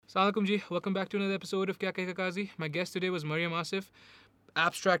Assalamualaikum ji. Welcome back to another episode of Kya Kehega Kazi. My guest today was Mariam Asif,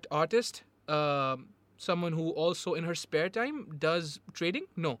 abstract artist, someone who also in her spare time does trading.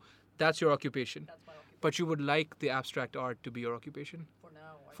 No, that's your occupation. That's my occupation. But you would like the abstract art to be your occupation?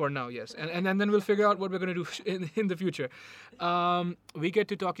 For now. Yes. And then we'll figure out what we're going to do in the future. We get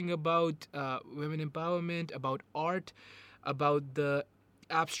to talking about women empowerment, about art, about the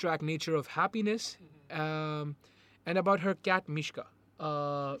abstract nature of happiness, and about her cat Mishka.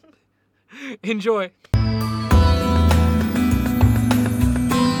 Enjoy.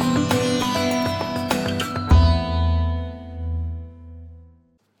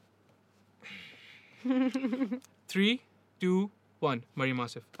 Three, two, one. Mariam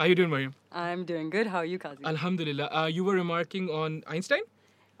Asif. How you doing, Mariam? I'm doing good. How are you, Kazi? Alhamdulillah. You were remarking on Einstein?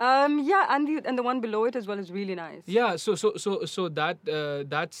 Yeah, and the one below it as well is really nice. Yeah. So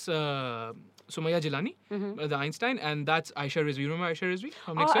that's Sumaya Jilani, the Einstein, and that's Aisha Rizvi. You remember Aisha Rizvi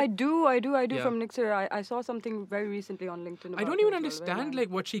from Oh, Nixon? I do Yeah. from Nixer. I saw something very recently on LinkedIn. I about don't her even as well. Very understand nice. like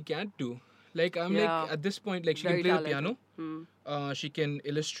what she can't do. Like I'm Yeah. like at this point, like she Very can play the talented. piano. She can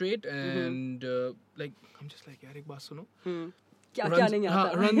illustrate and like I'm just like yaar ek baat suno. क्या नहीं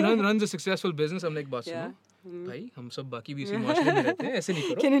आता? Runs a successful business. I'm like baat Yeah. suno. भाई हम सब बाकी भी इसी माशरे में रहते हैं ऐसे नहीं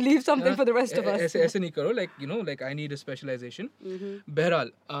करो. Can you leave something for the rest of us? ऐसे नहीं करो, like you know, like I need a specialization.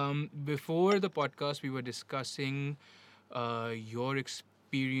 Behral, before the podcast we were discussing your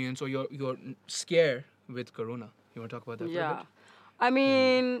experience or your scare with Corona. You want to talk about that? For a Yeah. bit? I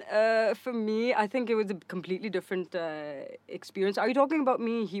mean, for me, I think it was a completely different experience. Are you talking about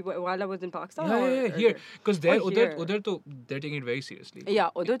me while I was in Pakistan? Yeah, or- here, because Oh, here. udhar to they're taking it very seriously. Yeah,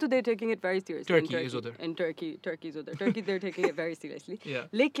 Udhar to they're taking it very seriously. Turkey in is Udhar. In Turkey's Udhar. Turkey, they're taking it very seriously. Yeah.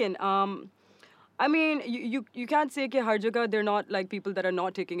 Lekin, I mean, you can't say कि हर जगह they're not like people that are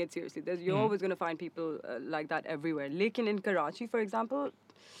not taking it seriously. You're always going to find people like that everywhere. Lekin in Karachi, for example,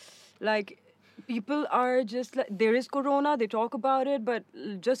 like people are just like, there is corona, they talk about it, but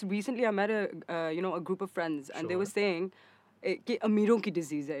just recently I met a group of friends and they were saying कि अमीरों की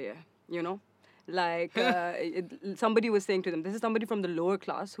disease है ये, you know. Like somebody was saying to them, this is somebody from the lower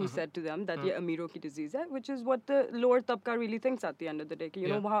class who said to them that ये अमीरों की disease है, which is what the lower tabka really thinks at the end of the day. कि, you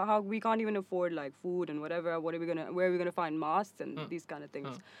know how we can't even afford like food and whatever. Where are we gonna find masks and these kind of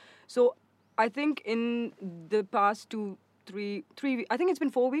things? So I think in the past three I think it's been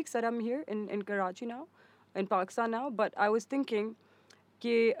 4 weeks that I'm here in Karachi now, in Pakistan now. But I was thinking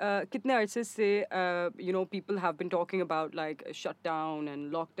कि कितने अरसे से you know, people have been talking about like shutdown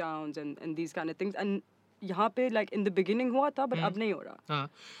and lockdowns and these kind of things, and यहाँ पे like in the beginning हुआ था, but अब नहीं हो रहा. हाँ.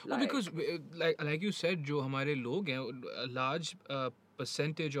 Well, because like you said, जो हमारे लोग हैं, a large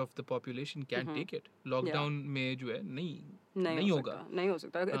percentage of the population can't take it. Lockdown में जो है नहीं होगा. नहीं हो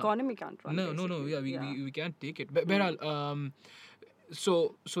सकता. Economy can't run. No. basically. Yeah, we can't take it. Behral,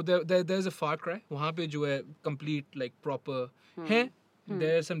 so there's a far cry. वहाँ पे जो है complete like proper है.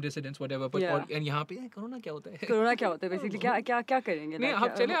 There are some dissidents, whatever. But Yeah. and यहाँ पे कोरोना क्या होता है? कोरोना क्या होता है basically? क्या करेंगे? नहीं, Like,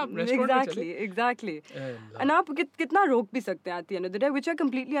 आप चले, आप restaurant में चले. Exactly. And आप कितना रोक भी सकते हैं at the end of the day, which I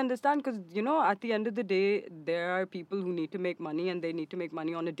completely understand, because you know at the end of the day there are people who need to make money and they need to make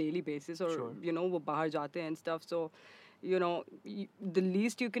money on a daily basis, or you know वो बाहर जाते हैं and stuff. So you know the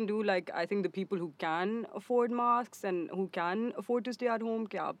least you can do, like I think the people who can afford masks and who can afford to stay at home,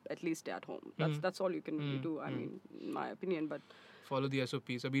 कि आप at least stay at home. That's all you can really do. I mean, in my opinion, but. Follow the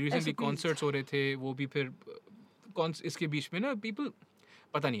SOPs. अभी recently concerts हो रहे थे, वो भी फिर इसके बीच में ना people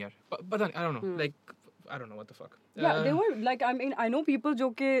पता नहीं यार, पता नहीं, I don't know, like I don't know what the fuck. Yeah, they were like, I mean, I know people जो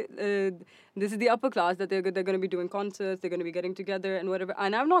कि this is the upper class, that they're going to be doing concerts, they're going to be getting together and whatever,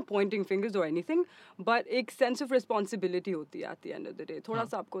 and I'm not pointing fingers or anything, but एक sense of responsibility होती है at the end of the day. थोड़ा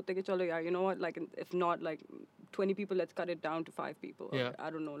सा आपको होता है कि चलो यार, you know what, like if not like 20 people, let's cut it down to 5 people. Or, Yeah.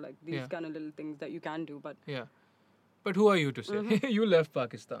 I don't know, like these kind of little things that you can do, but. Yeah. But who are you to say? You left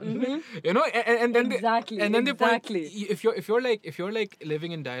Pakistan, you know, and then Exactly, and then exactly. they point, if you're like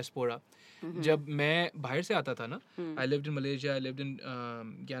living in diaspora, जब मैं बाहर से आता था ना, I lived in Malaysia, I lived in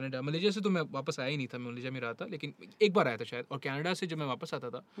Canada. Malaysia से तो मैं वापस आया ही नहीं था, मैं मलेशिया में रहा था, लेकिन एक बार आया था शायद, और कनाडा से जब मैं वापस आता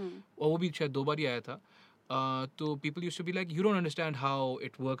था, और वो भी शायद 2 बार ही आया था, तो people used to be like, you don't understand how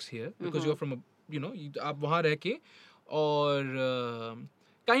it works here because you're from a, you know, आप वहाँ रह के और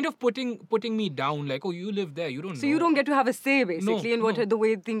kind of putting me down, like, oh, you live there, you don't know. So you don't get to have a say basically in what no. the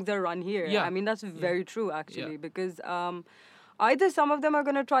way things are run here. Yeah. I mean, that's very true actually, Yeah. because either some of them are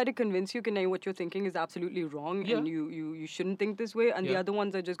going to try to convince you that what you're thinking is absolutely wrong and you shouldn't think this way, and the other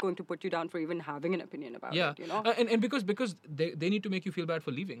ones are just going to put you down for even having an opinion about it, you know. And because they need to make you feel bad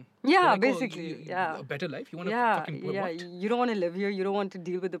for leaving. Yeah, like, basically. A better life, you want to fucking what? You don't want to live here, you don't want to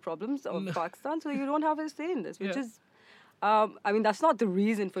deal with the problems of Pakistan, so you don't have a say in this, which is I mean, that's not the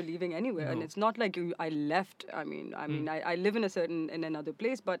reason for leaving anywhere, and No. it's not like I left. I mean, I live in another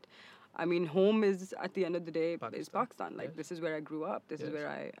place, but I mean, home is at the end of the day is Pakistan. Pakistan. Like Yes. this is where I grew up. This is Yes.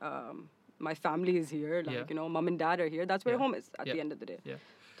 where my family is here. Like Yeah. mom and dad are here. That's where Yeah. home is at Yeah. the end of the day. Yeah.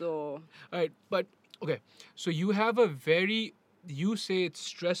 So All right, but okay. So you have a very, you say it's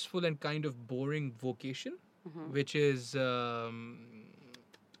stressful and kind of boring vocation, which is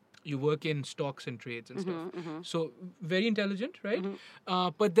you work in stocks and trades and stuff. So very intelligent, right?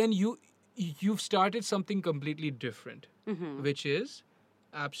 But then you've started something completely different, which is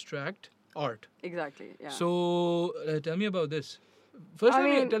abstract art. exactly, yeah. So tell me about this. First,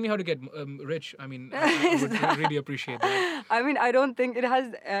 tell me how to get rich. I mean, I would really appreciate that. I mean, I don't think it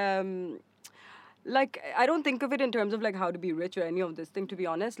has. Like, I don't think of it in terms of like how to be rich or any of this thing. To be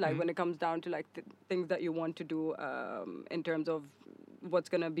honest, like when it comes down to like things that you want to do, in terms of what's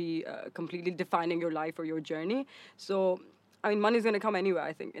gonna be completely defining your life or your journey. So, I mean, money's gonna come anywhere.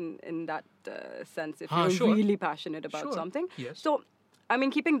 I think in that sense, if you're Sure. really passionate about Sure. something. Yes. So, I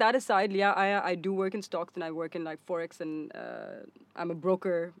mean, keeping that aside, yeah, I do work in stocks and I work in like forex and I'm a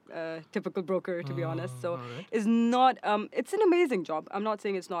broker, typical broker to be honest. So alright. it's not it's an amazing job. I'm not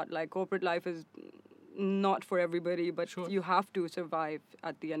saying it's not. Like corporate life is not for everybody, but Sure. you have to survive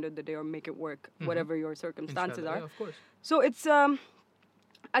at the end of the day or make it work, whatever your circumstances Inshallah, are. yeah, of course. So it's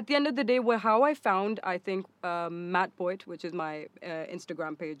at the end of the day, how I found, I think, Matt Poet, which is my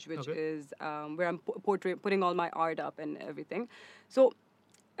Instagram page, which Okay. is where I'm putting all my art up and everything. So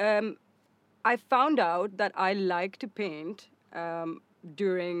I found out that I like to paint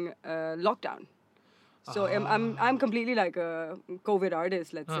during lockdown. So I'm completely like a COVID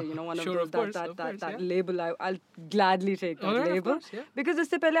artist, let's say, one of Sure, those of course, that yeah. label. I'll gladly take that Alright, of label course, yeah. because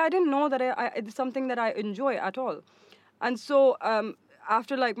usse pehle I didn't know that it's something that I enjoy at all, and so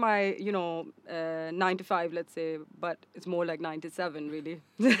after like my 9 to 5, let's say, but it's more like 9 to 7 really.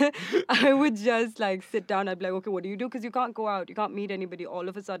 I would just like sit down. I'd be like, okay, what do you do? Because you can't go out, you can't meet anybody. All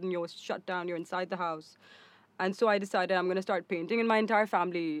of a sudden you're shut down, you're inside the house. And so I decided I'm going to start painting, and my entire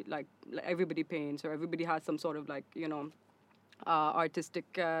family, like everybody paints, or everybody has some sort of like artistic,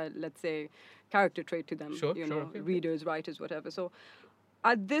 let's say, character trait to them. Sure, sure, okay. Readers, writers, whatever. So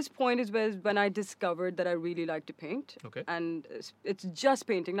at this point is when I discovered that I really like to paint. Okay. And it's just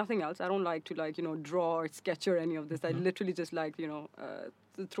painting, nothing else. I don't like to draw or sketch or any of this. I literally just like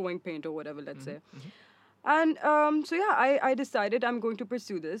throwing paint or whatever, let's say. And so yeah, I decided I'm going to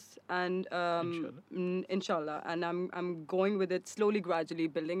pursue this, and inshallah, and I'm going with it slowly, gradually,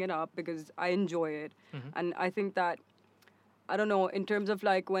 building it up because I enjoy it, and I think that, I don't know, in terms of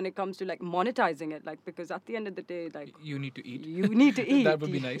like when it comes to like monetizing it, like, because at the end of the day, like, You need to eat. you need to eat. That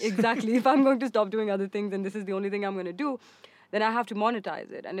would be nice. Exactly. If I'm going to stop doing other things and this is the only thing I'm going to do, then I have to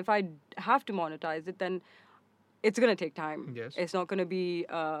monetize it. And if I have to monetize it, then it's going to take time. Yes. It's not going to be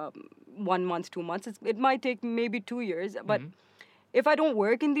 1 month, 2 months. It might take maybe 2 years. But if I don't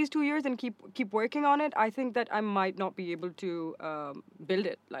work in these 2 years and keep working on it, I think that I might not be able to build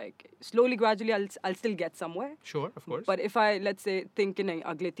it. Like, slowly, gradually, I'll still get somewhere. Sure, of course. But if I, let's say, think कि नहीं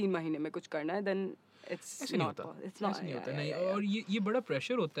अगले 3 महीने में कुछ करना है, then it's ऐसे नहीं not. होता. It's not. ऐसे नहीं yeah, होता, yeah, नहीं. yeah, yeah. और ये बड़ा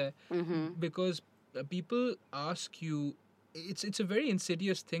pressure होता है, because people ask you, it's a very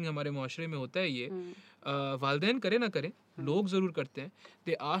insidious thing हमारे माशरे में होता है ये. वालिदैन करे ना करें, लोग ज़रूर करते हैं.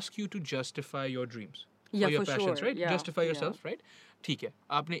 They ask you to justify your dreams. Yeah, or your for passions, sure. right? Yeah, Justify yeah. yourself, right? ठीक है,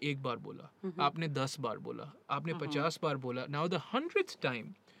 आपने 1 बार बोला, आपने 10 बार बोला, आपने 50 बार बोला. Now the 100th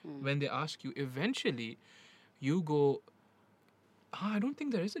time when they ask you, eventually you go, I don't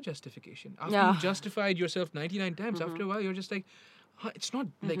think there is a justification. After Yeah. you've justified yourself 99 times, after a while you're just like, it's not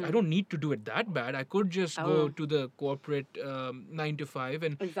like I don't need to do it that bad. I could just go to the corporate 9 to 5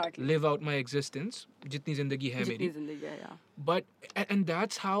 and Exactly. live out my existence. Jitni zindagi hai जितनी meri. जिंदगी है, yeah. But and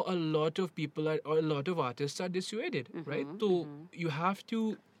that's how a lot of people are, or a lot of artists are dissuaded, right? So you have to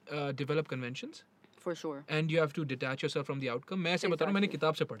develop conventions, For sure. and you have to detach yourself from the outcome. मैं ऐसे बता रहा हूँ, मैंने Exactly.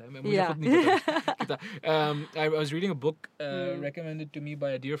 किताब से पढ़ा है, मुझे Yeah. खुद नहीं पता किताब. I was reading a book recommended to me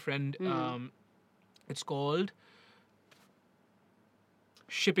by a dear friend. It's called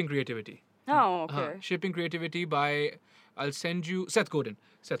Shipping Creativity. Oh, okay. Shipping Creativity by, I'll send you, Seth Godin.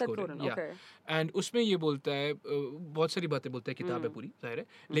 Seth Godin, yeah. okay. And उसमें ये बोलता है, बहुत सारी बातें बोलता है, किताब है पूरी, जाहिर है,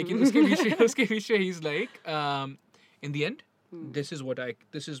 लेकिन उसके बीच में he's like, in the end, this is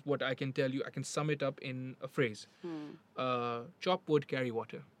what I can tell you. I can sum it up in a phrase. Chop wood, carry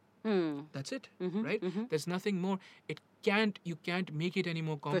water. That's it, right? There's nothing more. You can't make it any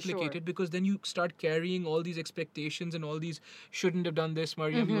more complicated, sure. because then you start carrying all these expectations and all these, shouldn't have done this,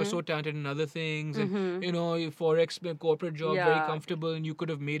 Mariam, you were so talented in other things, and your forex corporate job, very Yeah. comfortable, and you could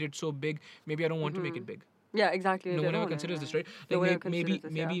have made it so big. Maybe I don't want to make it big. Yeah, exactly. No they one ever don't, considers yeah. this, right? No one ever Like maybe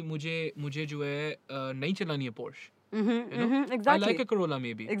considers this, yeah. मुझे जो है नहीं चलानी है Porsche, Mm-hmm, you know. mm-hmm, I exactly. like a Corolla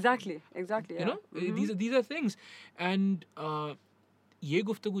maybe, Exactly, you yeah. know. These are things, and ये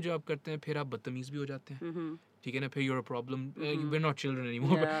गुफ्तगू जब आप करते हैं फिर आप बदतमीज भी हो जाते हैं, Mm-hmm. ठीक है ना. फिर you're a problem, we're not children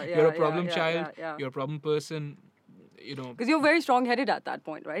anymore, Yeah, but yeah, you're a yeah, problem yeah, child, yeah. you're a problem person, you know. Because you're very strong-headed at that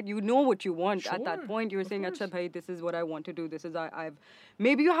point, right? You know what you want at that Sure, point. You're of saying, course. "Acha, bhai, this is what I want to do. This is I've."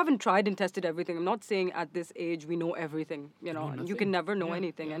 Maybe you haven't tried and tested everything. I'm not saying at this age we know everything. You know, you can nothing. never know Yeah,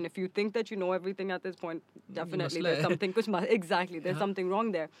 anything. yeah. And if you think that you know everything at this point, definitely masla there's hai. something. Exactly, there's something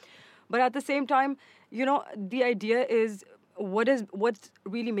wrong there. But at the same time, you know, the idea is what's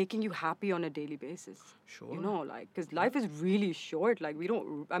really making you happy on a daily basis. Sure. You know, like because life is really short. Like we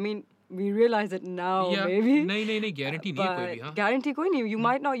don't. I mean, we realize it now, Yeah. maybe. नहीं guarantee नहीं है कोई भी, हाँ. Guarantee कोई नहीं. You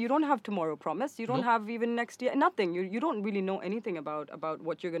might not. You don't have tomorrow promise. You don't No. have even next year. Nothing. You don't really know anything about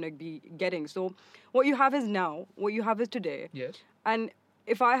what you're gonna be getting. So what you have is now. What you have is today. Yes. And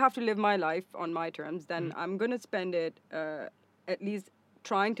if I have to live my life on my terms, then I'm gonna spend it at least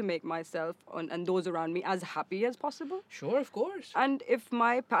trying to make myself and those around me as happy as possible. Sure, of course. And if my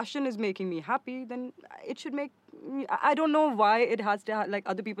passion is making me happy, then it should make me, I don't know why it has to like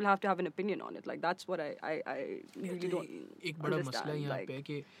other people have to have an opinion on it. Like that's what I really don't एक बड़ा मसला understand. यहाँ Like, पे है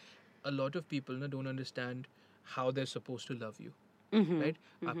कि a lot of people ना don't understand how they're supposed to love you. Mm-hmm. Right?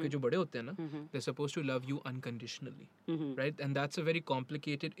 आपके जो बड़े होते हैं ना, they're supposed to love you unconditionally. Right? And that's a very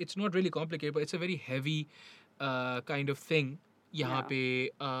complicated, it's not really complicated, but it's a very heavy kind of thing. यहाँ पे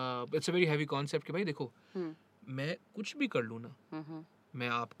it's a very heavy concept कि भाई देखो, मैं कुछ भी कर लूँ ना, मैं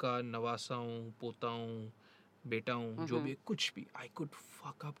आपका नवासा हूँ, पोता हूँ, बेटा हूँ, जो भी, कुछ भी, I could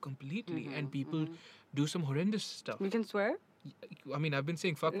fuck up completely, and people do some horrendous stuff. you can swear? I mean, I've been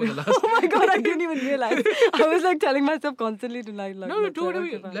saying fuck for the last. Oh my god, I didn't even realize. I was like telling myself constantly tonight. Like, No, let's do say, whatever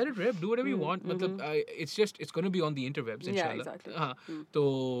okay, you, fine. let it rip, do whatever you want. मतलब, it's going to be on the interwebs, Yeah, inshallah. exactly. हाँ,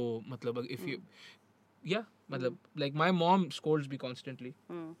 तो मतलब if you, yeah, मतलब like my mom scolds me constantly,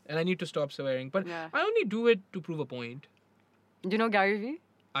 and I need to stop swearing, but Yeah. I only do it to prove a point. Do you know Gary Vee?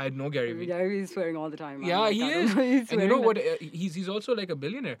 I know Gary Vee. Gary Vee is swearing all the time. I'm Yeah, like, he I don't is. know, he's And you swearing know like- what? He's also like a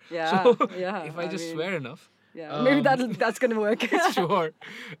billionaire. Yeah, So yeah, if I just mean, swear enough. Yeah, maybe that's gonna work. Sure.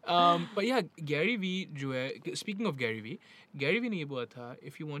 But yeah, Gary Vee जो है, speaking of Gary Vee ने ये बोला था,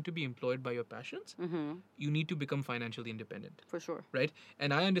 if you want to be employed by your passions, you need to become financially independent. For sure. Right?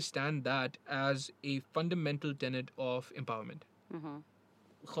 And I understand that as a fundamental tenet of empowerment.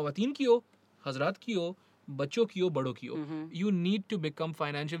 ख़वातीन की हो, हज़रात की हो, बच्चों की हो, बड़ों की हो, you need to become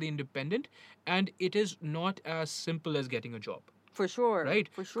financially independent, and it is not as simple as getting a job. For sure. Right?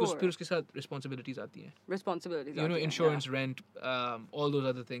 For Because sure. फिर उसके साथ responsibilities आती हैं. Responsibilities. You know, out there, insurance, rent, all those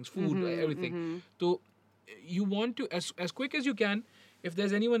other things, food, everything. So you want to, as quick as you can, if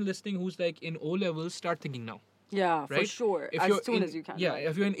there's anyone listening who's like in O levels, start thinking now. Yeah, for Right? sure. If As you're soon in- as you can. Yeah, right.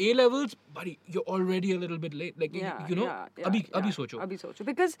 if you're in A levels, buddy, you're already a little bit late. Like, Yeah, you know, yeah, abhi yeah. socho. Abhi socho.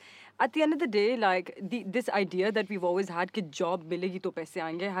 Because at the end of the day, like this idea that we've always had कि job मिलेगी तो पैसे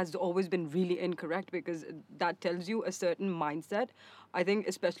आएंगे has always been really incorrect, because that tells you a certain mindset. I think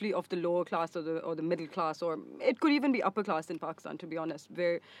especially of the lower class or the middle class, or it could even be upper class in Pakistan, to be honest,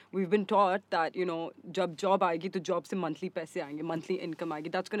 where we've been taught that, you know, जब job आएगी तो job से monthly पैसे आएंगे, monthly income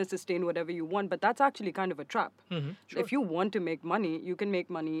आएगी. That's going to sustain whatever you want, but that's actually kind of a trap. Sure. If you want to make money, you can make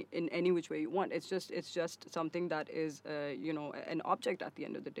money in any which way you want. It's just something that is, you know, an object at the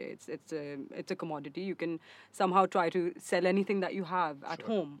end of the day. It's a commodity. You can somehow try to sell anything that you have at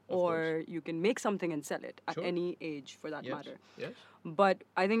home, or you can make something and sell it at any age, for that matter. Yes. But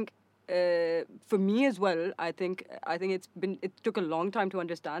I think for me as well, I think it took a long time to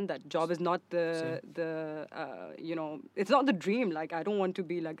understand that job is not the you know, it's not the dream. Like, I don't want to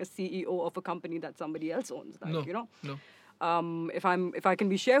be like a CEO of a company that somebody else owns. Like, No, you know. no. If I can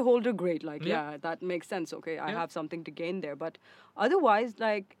be shareholder, great. Like, Yeah. yeah, that makes sense. Okay, I Yeah. have something to gain there. But otherwise,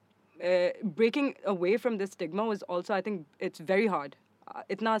 like, breaking away from this stigma was also, I think, it's very hard.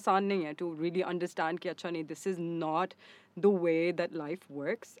 इतना आसान नहीं है to really understand कि अच्छा नहीं, this is not the way that life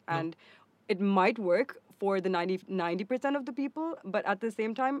works, and it might work for the 90% of the people, but at the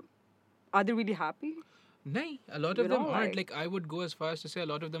same time, are they really happy? नहीं, a lot You of them know, aren't. like- Like, I would go as far as to say a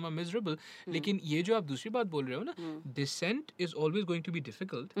lot of them are miserable. लेकिन ये जो आप दूसरी बात बोल रहे हो ना, dissent is always going to be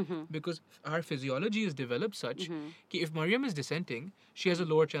difficult, because our physiology is developed such कि if Mariam is dissenting, she has a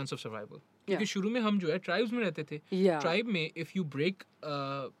lower chance of survival. क्योंकि शुरू में हम जो है tribes में रहते थे. Yeah. Tribe में, if you break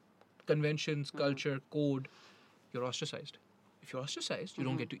conventions, culture, code, you're ostracized. If you're ostracized, you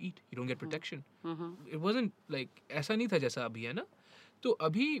don't get to eat. You don't get protection. It wasn't like ऐसा नहीं था जैसा अभी है ना. तो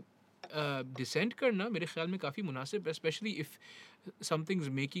अभी डिसेंट करना मेरे ख्याल में काफ़ी मुनासिब है, specially if something's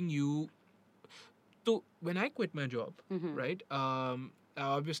making you So when I quit my job, right, I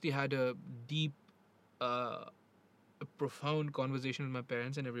obviously had a deep, a profound conversation with my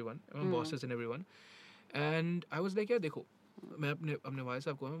parents and everyone, my bosses and everyone. And I was like, यार देखो, मैं अपने भाई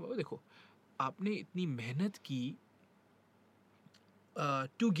साहब को मैं देखो, आपने इतनी मेहनत की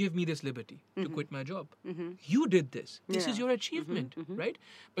to give me this liberty to quit my job. You did this. This is Yeah. your achievement, right?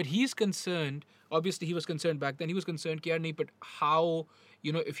 But he's concerned. Obviously, he was concerned back then. He was concerned, कि यार नहीं, but how,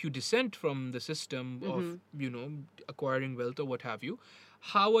 if you dissent from the system of, acquiring wealth or what have you,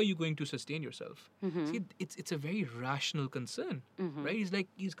 how are you going to sustain yourself? See, it's a very rational concern, right?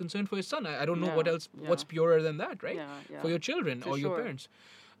 He's concerned for his son. I don't know what Yeah, else, what's purer than that, right? Yeah, For your children For or your sure. parents.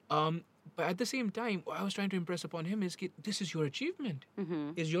 But at the same time, what I was trying to impress upon him is that this is your achievement.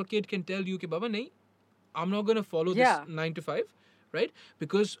 Is your kid can tell you, कि Baba, nahi, I'm not going to follow Yeah. this 9 to 5, right?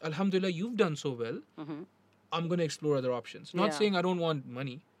 Because Alhamdulillah, you've done so well. I'm going to explore other options. Not Yeah. saying I don't want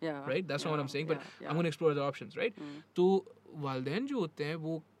money, Yeah. right? That's not what I'm saying. But yeah. I'm going to explore other options, right? तो वालिदैन जो होते हैं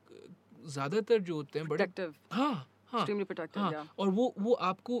वो ज़्यादातर जो होते हैं बड़े Protective. हाँ Extremely protective, हाँ yeah. और वो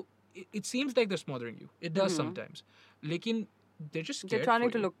आपको it seems like they're smothering you. It does sometimes. लेकिन they're just scared They're trying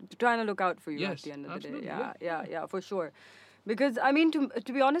for you. trying to look out for you Yes, at the end of absolutely, the day. Yeah, for sure. Because I mean,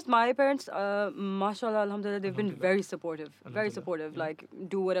 to be honest, my parents, mashallah, alhamdulillah, they've been very supportive. Very supportive. Like,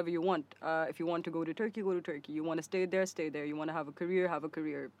 do whatever you want. If you want to go to Turkey, go to Turkey. You want to stay there, stay there. You want to have a career, have a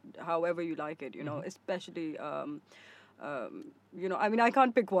career. However you like it, especially. I mean, I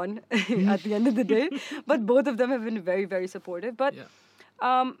can't pick one at the end of the day, but both of them have been very, very supportive. But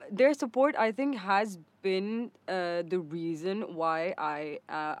their support, I think, has been the reason why I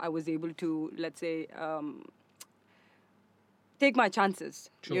was able to, let's say, take my chances,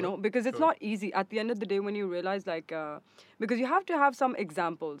 Sure, because it's not easy at the end of the day when you realize, like, because you have to have some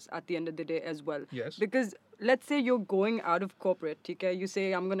examples at the end of the day as well. Yes. Because let's say you're going out of corporate, okay? You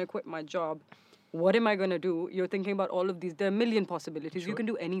say, I'm going to quit my job. What am I going to do? You're thinking about all of these. There are a million possibilities. You Sure. can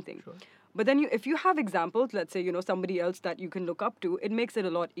do anything. Sure. But then if you have examples, let's say, somebody else that you can look up to, it makes it a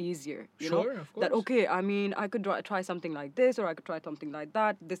lot easier. You know? Sure, of That, course. okay, I mean, I could try something like this, or I could try something like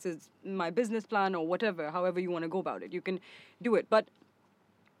that. This is my business plan, or whatever, however you want to go about it. You can do it. But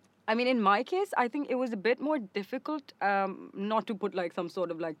I mean, in my case, I think it was a bit more difficult, not to put like some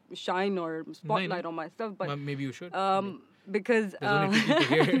sort of like shine or spotlight on myself, but maybe you should. because There's only two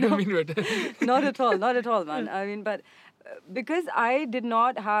people here. I mean, but not at all, man. I mean, but because I did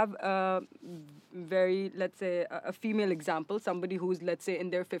not have a very, let's say, a female example, somebody who's, let's say, in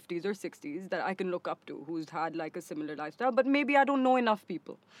their 50s or 60s that I can look up to, who's had like a similar lifestyle, but maybe I don't know enough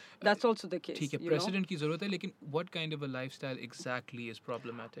people. That's also the case. ठीक है, precedent की ज़रूरत है, लेकिन what kind of a lifestyle exactly is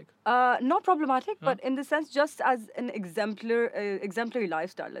problematic? Not problematic, but in the sense just as an exemplary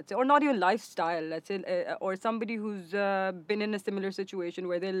lifestyle, let's say, or not even lifestyle, let's say, or somebody who's been in a similar situation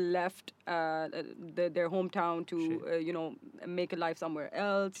where they left their hometown to, make a life somewhere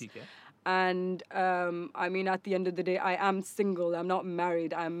else. ठीक है. And I mean, at the end of the day, I am single. I'm not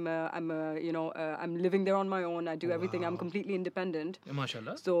married. I'm living there on my own. I do everything. I'm completely independent.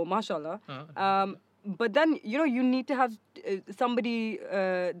 MashaAllah. So, mashallah. But then, you need to have somebody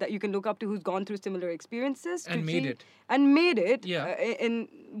that you can look up to who's gone through similar experiences. And made it. And made it Yeah. in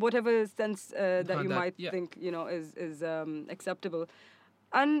whatever sense that you that, might yeah. think, is acceptable.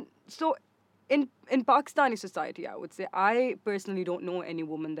 And so in Pakistani society, I would say, I personally don't know any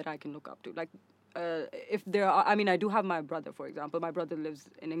woman that I can look up to. Like, if there are, I mean, I do have my brother, for example. My brother lives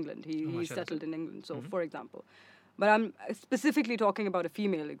in England. He's mashallah. settled in England. So, for example. But I'm specifically talking about a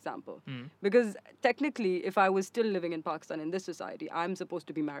female example. Because technically, if I was still living in Pakistan in this society, I'm supposed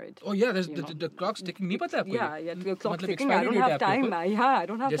to be married. Oh yeah, there's the clock's ticking. नहीं पता आपको ये? Yeah, the clock's मतलब ticking. I expiry don't date है have आपके time. ऊपर? I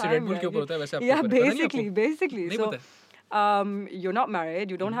don't have जैसे time. Red Bull के ऊपर होता है, वैसे आपके Yeah, ऊपर। पता नहीं आपको? basically. नहीं So, पता है? you're not married,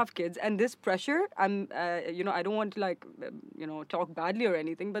 you don't have kids, and this pressure, I don't want to like, talk badly or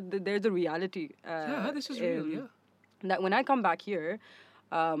anything, but there's a reality. Yeah, this is real. Yeah. That when I come back here,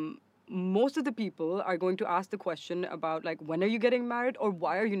 most of the people are going to ask the question about like, when are you getting married, or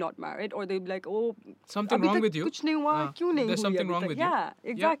why are you not married, or they'll be like, oh, Something abhi wrong tak with you. kuch nahi hua, kyun nahi There's hui something abhi wrong tak? with you. Yeah,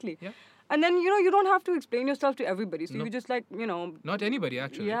 exactly. Yeah. And then you don't have to explain yourself to everybody, so No. you just like Not anybody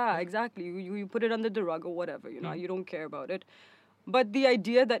actually. yeah, exactly. You put it under the rug or whatever, you don't care about it. But the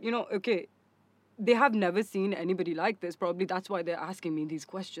idea that, okay, they have never seen anybody like this. Probably that's why they're asking me these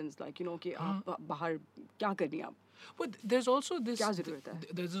questions. Like, okay, aap bahar kya karni aap? But there's also this क्या ज़रूरत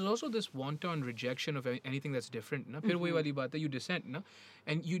है? there's also this wanton rejection of anything that's different. Na? फिर वही वाली बात है, you dissent, na?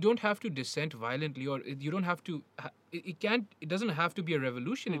 And you don't have to dissent violently, or you don't have to. It doesn't have to be a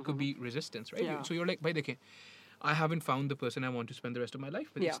revolution. It could be resistance, right? Yeah. So you're like, bhai dekhe, I haven't found the person I want to spend the rest of my life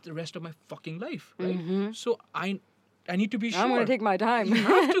with. Yeah. It's the rest of my fucking life, right? So I need to be sure. I'm going to take my time. You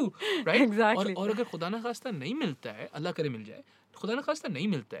have to, right? Exactly. और अगर खुदा न खास्ता नहीं मिलता है, अल्लाह करे मिल जाए, खुदा न खास्ता नहीं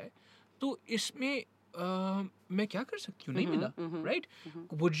मिलता है, तो इसमें मैं क्या कर सकती हूँ? नहीं मिला, right?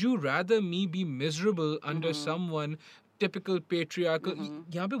 Would you rather me be miserable under someone typical patriarchal?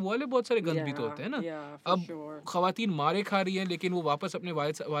 यहाँ पे वो वाले बहुत सारे गंद भी तो होते हैं ना. अब खवातीन मारे खा रही हैं, लेकिन वो वापस अपने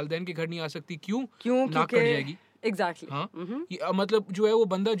वालिदैन के घर नहीं आ सकती. क्यों? नाक कट जाएगी. Exactly. हाँ, मतलब जो है वो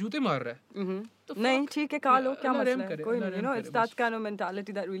बंदा जूते मार रहा है. नहीं ठीक है खा लो क्या मसला है कोई नहीं, you know, it's that kind of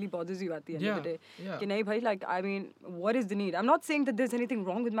mentality that really bothers you at the end of the day. कि नहीं भाई, like I mean, what is the need? I'm not saying that there's anything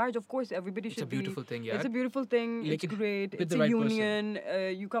wrong with marriage. Of course everybody should be. It's a beautiful thing, yeah. It's a beautiful thing. It's great. It's a union.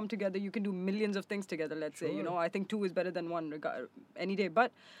 You come together, you can do millions of things together, let's say, you know. I think two is better than one any day.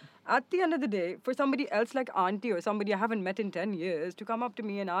 But at the end of the day, for somebody else like auntie or somebody I haven't met in 10 years to come up to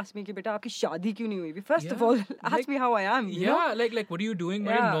me and ask me कि बेटा आपकी शादी क्यों नहीं हुई? First of all, ask me how I am. You know? like what are you doing,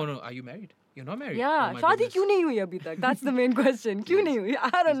 Mariam? No, are you married? You're not married. Yeah, शादी क्यों नहीं हुई अभी तक? That's the main question. क्यों नहीं हुई?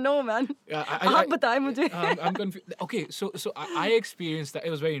 I don't know, man. आप बताएं मुझे. I'm confused. Okay, so I experienced that.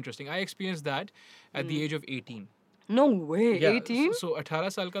 It was very interesting. I experienced that at the age of 18. No way. Yeah, 18? So 18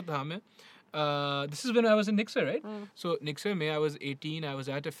 साल का था मैं. This is when I was in Nixa, right? So Nixa में I was 18. I was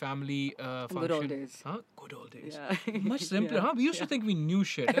at a family function. Good old days. Huh? Good old days. Yeah. Much simpler, huh? We used to think we knew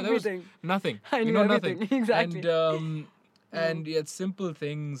shit. Everything. That was nothing. I knew everything. Nothing. Exactly. And yet simple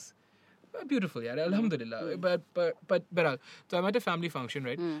things. Beautiful, yeah. Alhamdulillah. But so I'm at a family function,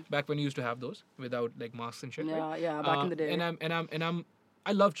 right? Back when you used to have those without like masks and shit. Yeah, right? yeah. Back in the day.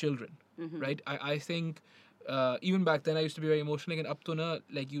 I love children, right? I think even back then I used to be very emotional. And up to now,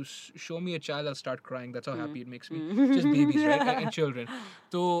 like you show me a child, I'll start crying. That's how happy it makes me. Just babies, right? And children.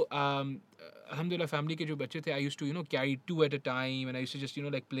 So alhamdulillah, family ke jo bache the, I used to, you know, carry 2 at a time, and I used to just, you know,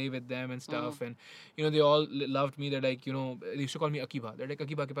 like play with them and stuff. And you know, they all loved me. They're like, you know, they used to call me Akiba. They're like,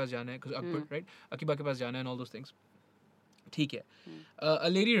 Akiba ke paas jana hai, because Akbar, right? Akiba ke paas jana hai and all those things. ठीक है. A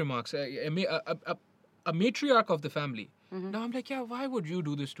lady remarks, a matriarch of the family. Now I'm like, yeah, why would you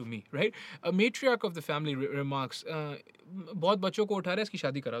do this to me, right? A matriarch of the family remarks, बहुत बच्चों को उठा रहा है, इसकी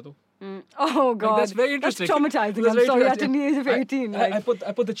शादी करा दो. Oh God, like, that's very interesting. That's traumatizing. I'm sorry, at the age of 18. I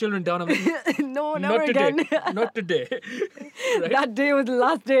put the children down. I'm like, no, never again. Not today. Right? That day was the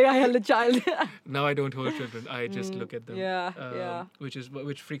last day I held a child. Now I don't hold children. I just look at them. Yeah.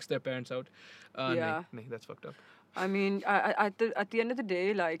 Which freaks their parents out. Yeah. No, that's fucked up. I mean, at the end of the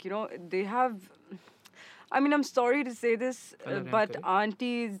day, like, you know, they have. I mean, I'm sorry to say this, but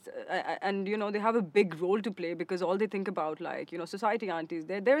aunties, and you know, they have a big role to play, because all they think about, like, you know, society aunties.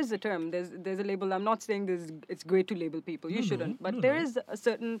 There is a term. There's a label. I'm not saying it's great to label people. You shouldn't. But there is a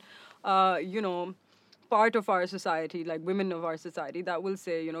certain, you know, part of our society, like women of our society, that will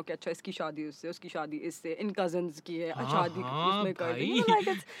say, you know, कि अच्छा इसकी शादी उससे, उसकी शादी इससे, in cousins की है, शादी उसमें कर दी. You know,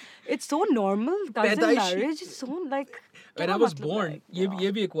 like it's so normal. Cousin marriage is so like. When I was born,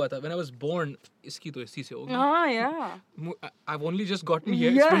 ये भी एक हुआ था. When I was born, इसकी तो इसी से होगी. Yeah. I've only just gotten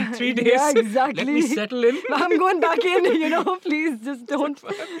here. It's been 3 days. Yeah, exactly. Let me settle in. I'm going back in, you know, please just don't.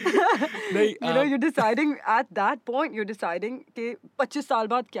 You know, you're deciding at that point, you're deciding कि 25 साल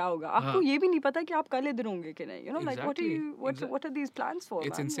बाद क्या होगा. आपको ये भी नहीं पता कि आप कल इधर होंगे कि नहीं. You know, like what are these plans for?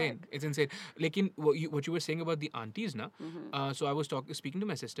 It's insane. Like, it's insane. Lekin what you were saying about the aunties na, so I was speaking to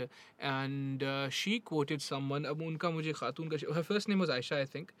my sister, and she quoted someone. अब उनका मुझे खातून का, her first name was Aisha, I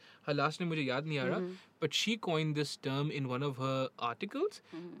think. Her last name मुझे याद नहीं आ रहा. But she coined this term in one of her articles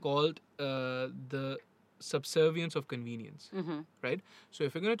called the subservience of convenience, right? So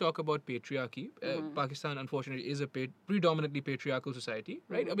if we're going to talk about patriarchy, Pakistan unfortunately is a predominantly patriarchal society,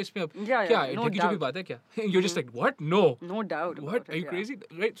 right? अब इसमें अब क्या है? ढकी चुकी बात है क्या? You're just like, what? No. No doubt. What? Are you crazy?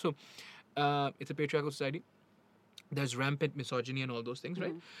 Right? So it's a patriarchal society. There's rampant misogyny and all those things,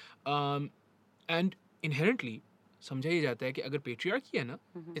 right? And inherently, समझा ही जाता है कि अगर patriarchy है ना,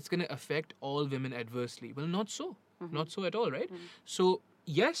 it's going to affect all women adversely. Well, not so. Not so at all, right? So,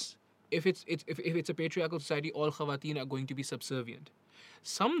 yes, if it's a patriarchal society, all khawateen are going to be subservient.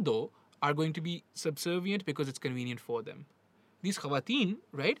 Some, though, are going to be subservient because it's convenient for them. These khawateen,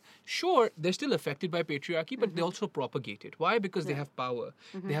 right? Sure, they're still affected by patriarchy, but they also propagate it. Why? Because they have power.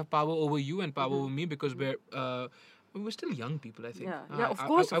 They have power over you and power over me, because we're still young people, I think. Yeah, of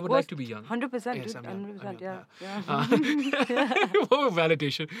course. I would like to be young. 100%. Yes, I'm young. 100%. Yeah.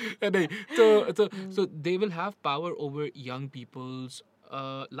 Validation. So they will have power over young people's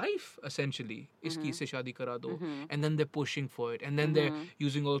life, essentially. Iski se shaadi kara do. And then they're pushing for it. And then they're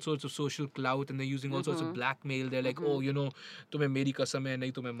using all sorts of social clout, and they're using all sorts of blackmail. They're like, oh, you know, tumhe meri kasam hai,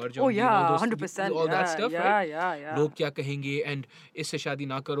 nahi tumhe mar jaungi. Oh, yeah, all those, 100%. All that stuff, right? Yeah. Log kya kahenge, and isse shaadi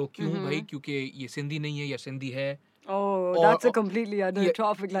na karo. Kyun bhai? Kyunki ye Sindhi nahi hai ya Sindhi hai. Oh, bro. Or- That's a or- completely other yeah.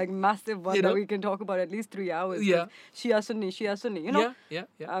 topic, like massive one You know? that we can talk about at least 3 hours. 'cause Yeah. Shia Sunni, you know? Yeah.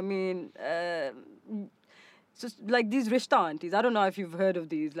 I mean, just like these rishta aunties. I don't know if you've heard of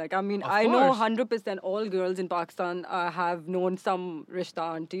these. Like, I mean, Of I know course. 100% all girls in Pakistan have known some rishta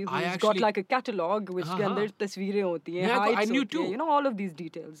auntie who's got actually- like a catalog which के अंदर तस्वीरें होती हैं, Yeah, I heights knew होती हैं, too. you know, all of these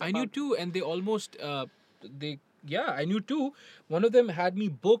details. I knew about- too, and they almost I knew too. One of them had me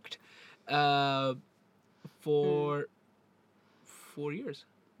booked for 4 years.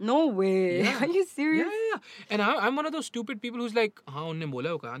 No way. Yeah. Are you serious? Yeah. And I'm one of those stupid people who's like, हाँ उनने बोला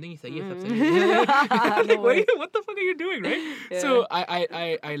होगा, नहीं सही है सब सही No है. Like, way. what the fuck are you doing, right? So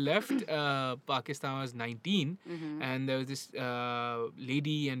I left Pakistan. I was 19, and there was this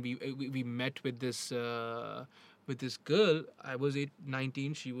lady, and we met with this girl. I was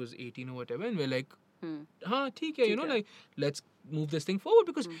 19, she was 18 or whatever, and we're like, हाँ ठीक है, you know, like let's move this thing forward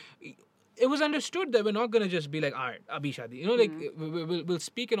because. It was understood that we're not going to just be like, all right, abhi shadi. You know, like, we'll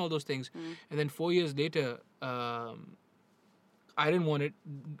speak and all those things. And then 4 years later, I didn't want it.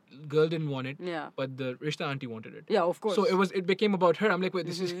 Girl didn't want it. Yeah. But the Rishta auntie wanted it. Yeah, of course. So it became about her. I'm like, wait,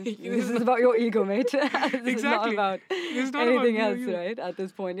 this is... This is about your ego, mate. This is not Exactly. about This is not anything about else, you. right? At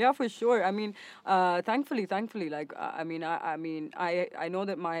this point, yeah, for sure. I mean, thankfully, like, I know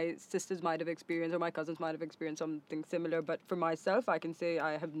that my sisters might have experienced, or my cousins might have experienced something similar. But for myself, I can say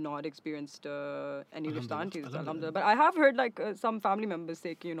I have not experienced any Rishta aunties. Alhamdulillah. But I have heard like some family members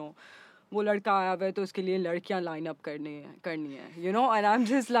say, you know, वो लड़का आया हुआ है तो उसके लिए लड़कियां line up करनी है, you know, and I'm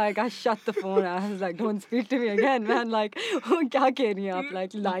just like, I shut the phone. I was like, don't speak to me again, man. Like, क्या कह रही हैं आप?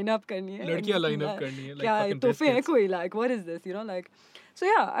 Like, line up करनी है. लड़कियां line up करनी है, like क्या fucking तोहफे हैं biscuits. कोई? Like, what is this? You know, like, so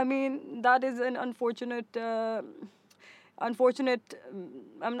yeah. I mean, that is an unfortunate.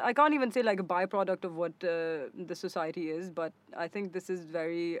 I can't even say like a byproduct of what the society is, but I think this is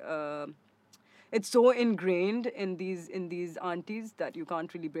very. It's so ingrained in these aunties that you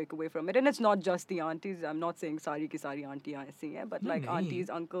can't really break away from it. And it's not just the aunties. I'm not saying sari ki sari auntie aisi hai, but like aunties,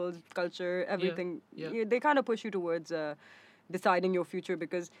 uncles, culture, everything. Yeah. They kind of push you towards deciding your future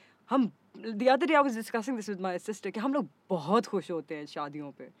because the other day I was discussing this with my sister कि हम लोग बहुत खुश होते हैं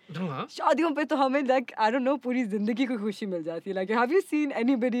शादियों पे. हाँ. शादियों पे तो हमें like I don't know पूरी जिंदगी को खुशी मिल जाती है. Like, have you seen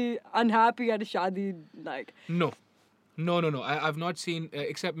anybody unhappy at a शादी? Like, No. I've not seen,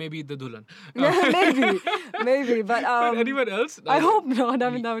 except maybe the Dulan. maybe, but Anyone else? I hope not. I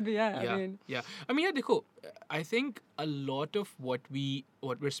mean, that would be Yeah. I mean, देखो, I think a lot of what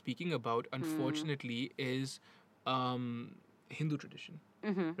we're speaking about, unfortunately, is Hindu tradition,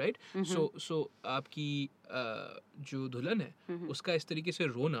 right? So आपकी जो दुल्हन है, उसका इस तरीके से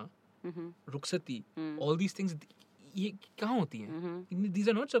रोना, रुखसती, all these things. ये कहाँ होती हैं? These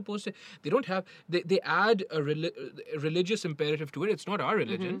are not supposed to. They don't have. They add a religious imperative to it. It's not our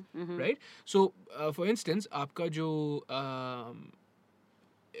religion, right? So, for instance, आपका जो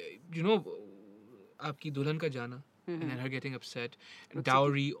you know, आपकी दुल्हन का जाना, and then her getting upset,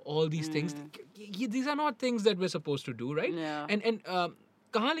 dowry, all these things. These are not things that we're supposed to do, right? Yeah. And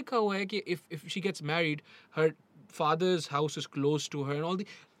कहाँ लिखा हुआ है कि if she gets married, her father's house is close to her, and all the.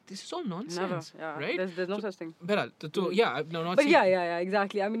 This is all nonsense, Never, yeah. right? There's no such thing. Behral, yeah, no, not But saying- yeah,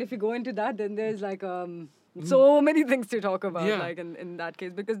 exactly. I mean, if you go into that, then there's like so many things to talk about, Yeah. like in that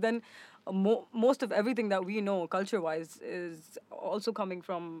case, because then most of everything that we know culture-wise is also coming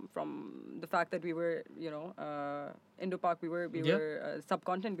from the fact that we were, you know, Indo-Pak, we were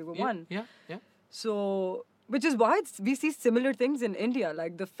subcontinent, we were one. Yeah. So, which is why we see similar things in India,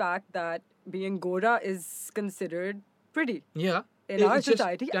 like the fact that being Gora is considered pretty. Yeah. In our It's just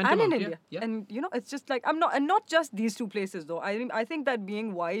society and in tantamount, India, yeah. and you know, it's just like and not just these two places though. I think that being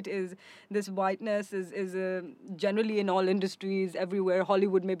white is this whiteness is generally in all industries everywhere.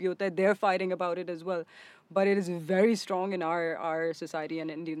 Hollywood maybe hota hai, they're fighting about it as well, but it is very strong in our society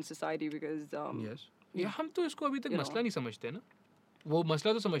and Indian society because Yes. Yeah, हम तो इसको अभी तक you मसला नहीं समझते हैं ना. वो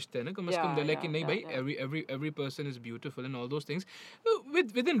मसला तो समझते हैं ना कम से कम Yeah, कि नहीं yeah, भाई every person is beautiful and all those things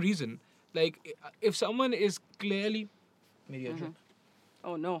within reason. Like if someone is clearly maybe a drink.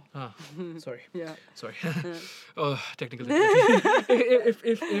 oh no. Sorry. Yeah. Sorry. Oh, technical difficulty.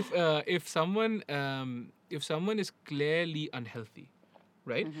 if someone is clearly unhealthy,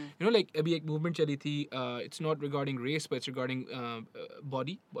 right? You know, like abhi ek movement chali thi. It's not regarding race, but it's regarding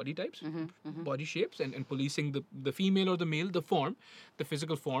body types, body shapes, and policing the female or the male, the form, the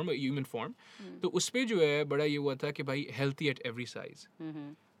physical form, human form. तो उसपे जो है बड़ा ये हुआ था कि भाई healthy at every size.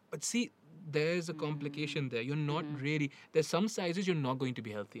 But see, there's a complication there. You're not really. There's some sizes you're not going to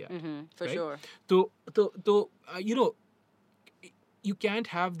be healthy at. For right? sure. So you know, you can't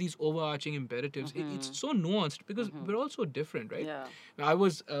have these overarching imperatives. It's so nuanced because we're all so different, right? Yeah. I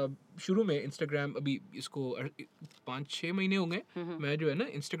was शुरू में Instagram अभी इसको 5-6 महीने हो गए मैं जो है ना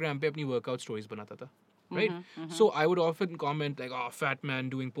Instagram पे अपनी workout stories बनाता था, right? So I would often comment like, oh, fat man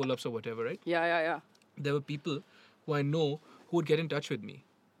doing pull-ups or whatever, right? Yeah. There were people who I know who would get in touch with me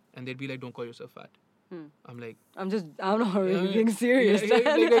and they'd be like, don't call yourself fat. I'm like, I'm not really being serious.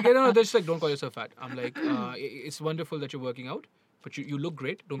 They're just like, don't call yourself fat. I'm like, it's wonderful that you're working out, but you look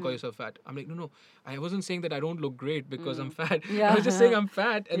great. Don't call yourself fat. I'm like, no, I wasn't saying that I don't look great because I'm fat. Yeah. I was just saying I'm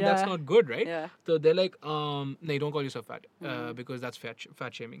fat, and that's not good, right? Yeah. So they're like, no, don't call yourself fat because that's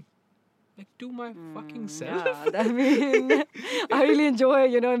fat shaming. Like, to my fucking self. Yeah, I mean, I really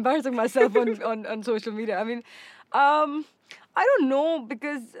enjoy, embarrassing myself on social media. I mean, I don't know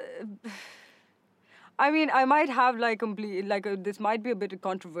because. I mean, I might have this might be a bit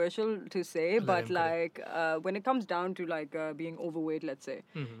controversial to say, but when it comes down to being overweight, let's say,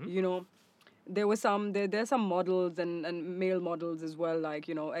 there's some models and male models as well,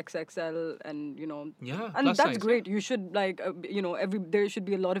 XXL and Yeah, and plus that's size, great. You should there should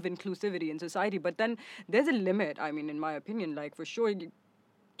be a lot of inclusivity in society, but then there's a limit. I mean, in my opinion, for sure,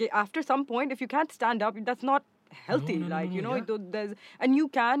 after some point, if you can't stand up, that's not healthy. There's and you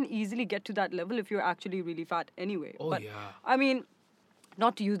can easily get to that level if you're actually really fat anyway. Oh, but, yeah. I mean,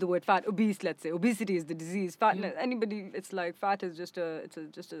 not to use the word fat, obese, let's say. Obesity is the disease. Fatness, anybody, it's like fat is just a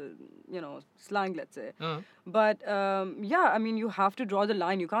slang, let's say. But I mean, you have to draw the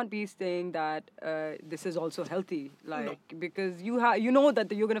line. You can't be saying that this is also healthy, because you know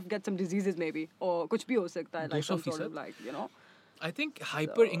that you're gonna get some diseases maybe, or kuch bhi ho sakta hai, some sort of I think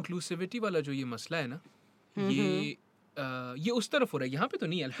hyper inclusivity वाला जो ये मसला है ना, ये उस तरफ हो रहा है. यहाँ पे तो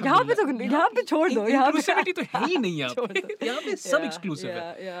नहीं है. यहाँ पे छोड़ दो. Inclusivity तो है ही नहीं यहाँ पे. यहाँ पे सब exclusive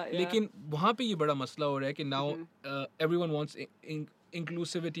है. लेकिन वहाँ पे ये बड़ा मसला हो रहा है कि now everyone wants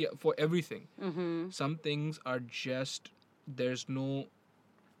inclusivity for everything. Some things are just, there's no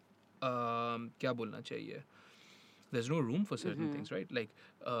क्या बोलना चाहिए, there's no room for certain things, right? Like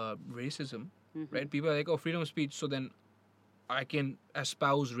racism, right? People are like, oh, freedom of speech, so then I can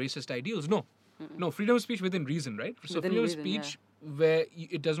espouse racist ideals. No, freedom of speech within reason, right? So Within freedom reason, of speech where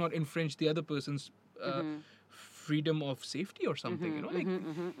it does not infringe the other person's freedom of safety or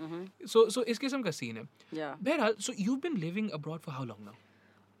something, So इस किस्म का scene है. Yeah. बहरहाल, so you've been living abroad for how long now?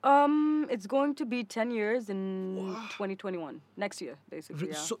 It's going to be 10 years in 2021. Next year, basically.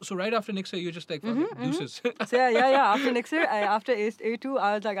 Yeah. So right after next year, you're just like, fuck it, deuces. So yeah. After next year, after A2,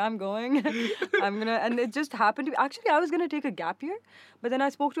 I was like, I'm going. And it just happened to be, actually, I was gonna take a gap year, but then I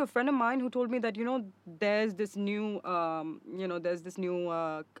spoke to a friend of mine who told me that, there's this new,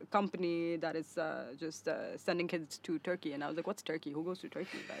 company that is just sending kids to Turkey. And I was like, what's Turkey? Who goes to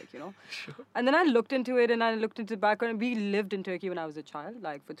Turkey? Sure. And then I looked into it and I looked into the background. We lived in Turkey when I was a child,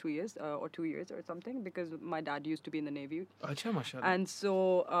 for 3 years or 2 years or something, because my dad used to be in the Navy. Achha, mashallah. And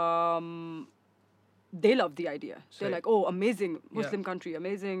so they love the idea. They're like, oh, amazing Muslim country,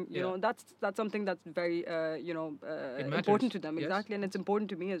 amazing. You know, that's something that's very important to them. Yes. Exactly, and it's important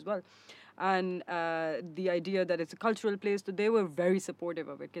to me as well. And the idea that it's a cultural place, so they were very supportive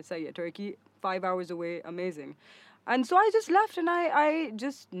of it. Turkey, 5 hours away, amazing. And so I just left, and I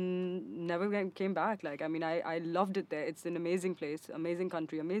just never came back. I loved it there. It's an amazing place, amazing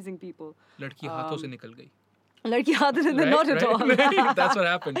country, amazing people. लड़की हाथों से निकल गई. Like, not at all. That's what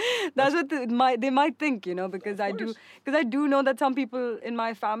happened. That's what they might think, because I do know that some people in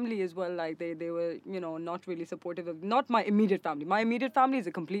my family as well, they were, not really supportive of, not my immediate family. My immediate family is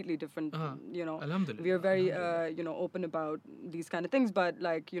a completely different, Alhamdulillah. we are very, open about these kind of things, but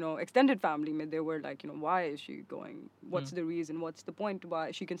extended family, they were like, why is she going? What's the reason? What's the point?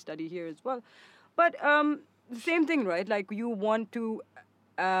 Why she can study here as well? But the same thing, right? Like, you want to,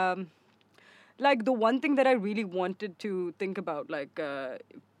 the one thing that I really wanted to think about,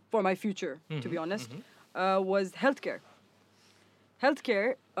 for my future, to be honest, was healthcare.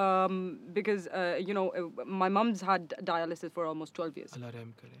 Healthcare, because, my mom's had dialysis for almost 12 years. Allah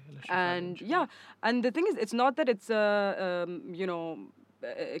raham kare. Allah shifa And and the thing is, it's not that it's,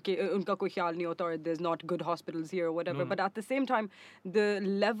 कि उनका कोई ख्याल नहीं होता, or there's not good hospitals here or whatever, but at the same time, the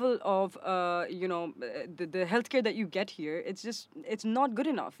level of the healthcare that you get here, it's not good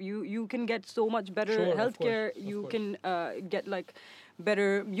enough. You can get so much better healthcare. You can get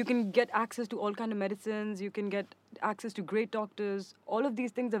better. You can get access to all kind of medicines. You can get access to great doctors. All of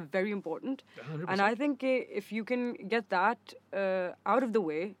these things are very important. 100%. And I think if you can get that out of the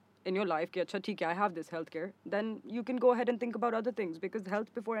way, in your life, कि अच्छा ठीक है, I have this healthcare, then you can go ahead and think about other things, because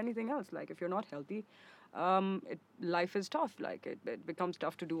health before anything else. Like if you're not healthy, life is tough. Like it becomes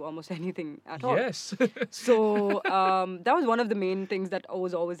tough to do almost anything at all. Yes. So that was one of the main things that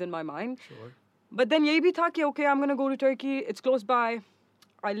was always in my mind. Sure. But then yehi bhi tha ki, okay, I'm going to go to Turkey. It's close by.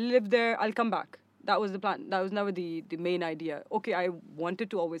 I live there. I'll come back. That was the plan. That was never the main idea. Okay, I wanted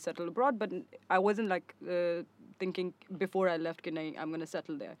to always settle abroad, but I wasn't like thinking before I left, ki, nahi, I'm going to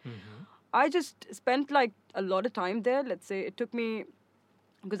settle there. I just spent like a lot of time there. Let's say it took me,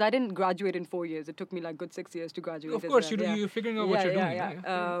 because I didn't graduate in 4 years. It took me like good 6 years to graduate. Of course, you're figuring out what you're doing.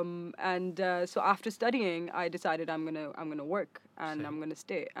 Yeah. And so after studying, I decided I'm gonna work and I'm gonna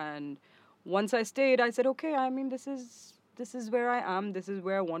stay. And once I stayed, I said, okay, I mean, this is where I am. This is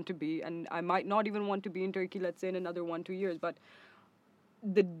where I want to be. And I might not even want to be in Turkey, let's say, in another 1-2 years. But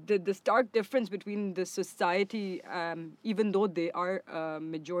the stark difference between the society, even though they are a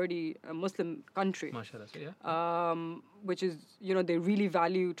majority Muslim country, Mashallah, yeah. Which is, you know, they really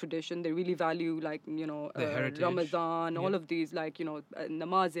value tradition. They really value, like, you know, Ramadan, all of these, like, you know,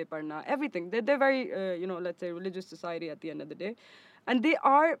 namaz parna, everything. They're very, you know, let's say, religious society at the end of the day. And they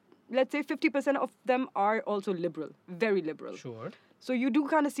are, let's say, 50% of them are also liberal, very liberal. Sure. So you do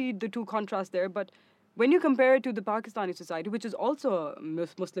kind of see the two contrasts there. But when you compare it to the Pakistani society, which is also a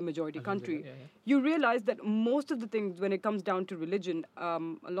Muslim majority country, you realize that most of the things, when it comes down to religion, a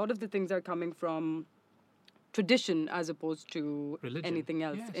lot of the things are coming from tradition as opposed to anything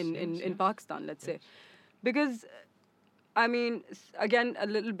else in Pakistan, let's say. Because, I mean, again, a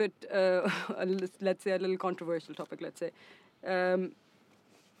little bit, let's say a little controversial topic, let's say.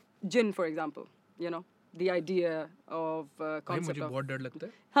 Jinn, for example, you know. The idea of concept of... बहुत डर लगता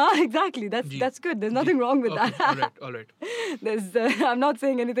है. Exactly. That's good. There's nothing wrong with that. All right. I'm not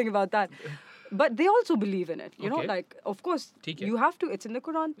saying anything about that. But they also believe in it. You know, like, of course, you have to. It's in the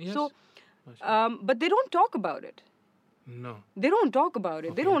Quran. Yes. So, but they don't talk about it. No. They don't talk about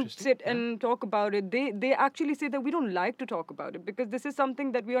it. They don't sit and talk about it. They actually say that we don't like to talk about it because this is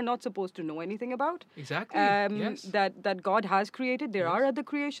something that we are not supposed to know anything about. Exactly. Yes. That God has created. There are other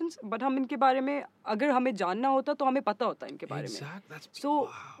creations, but हम इनके बारे में अगर हमें जानना होता तो हमें पता होता इनके बारे में. Exactly. So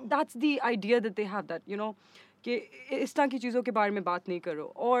that's the idea that they have, that, you know, कि इस तरह की चीज़ों के बारे में बात नहीं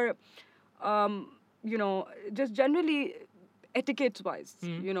करो. Or you know, just generally etiquette wise,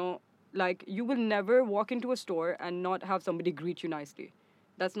 you know, like, you will never walk into a store and not have somebody greet you nicely.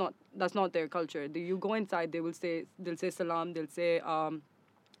 That's not their culture. You go inside, they'll say salam, they'll say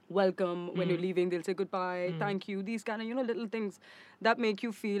welcome. When you're leaving, they'll say goodbye, thank you. These kind of, you know, little things that make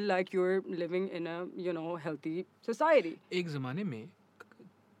you feel like you're living in a, you know, healthy society. एक ज़माने में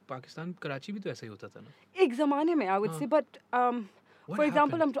पाकिस्तान कराची भी तो ऐसा ही होता था ना. एक ज़माने में, I would say, but for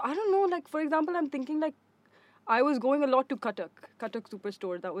example, I don't know, like, for example, I'm thinking, like, I was going a lot to Katak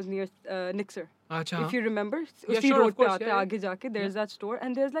Superstore that was near Nixer. Achha. If you remember, yeah, sure, of course, aage jaake, there's that store,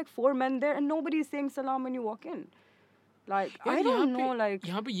 and there's like 4 men there, and nobody's saying salam when you walk in. Like, I don't know, like...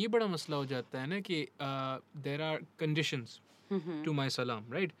 यहाँ पे ये बड़ा मसला हो जाता है ना कि there are conditions to my salam,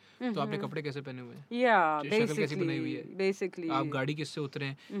 right? तो आपने कपड़े कैसे पहने हुए हैं? Yeah, शक्ल कैसी बनाई हुई है? Basically. आप गाड़ी किससे उतरे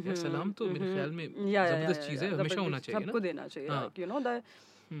हैं? यार सलाम तो मेरे ख्याल में ज़बरदस्त चीज़ है, हमेशा होना चाहिए ना? सबको देना चाहिए, like, you know, that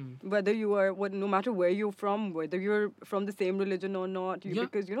whether you are, no matter where you're from, whether you're from the same religion or not,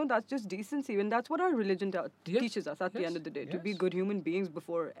 because, you know, that's just decency, and that's what our religion teaches us at the end of the day, to be good human beings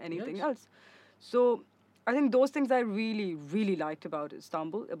before anything else. So I think those things I really, really liked about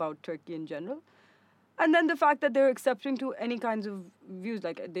Istanbul, about Turkey in general. And then the fact that they're accepting to any kinds of views,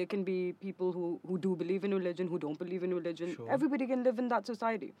 like there can be people who do believe in religion, who don't believe in religion. Sure. Everybody can live in that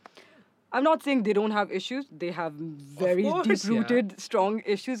society. I'm not saying they don't have issues. They have very deep-rooted, strong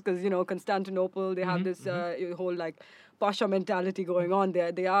issues because, you know, Constantinople, they have this whole, like, Pasha mentality going on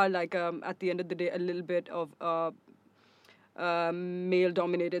there. They are, like, at the end of the day, a little bit of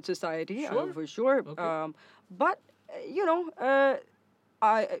male-dominated society, for sure. Okay. But, you know,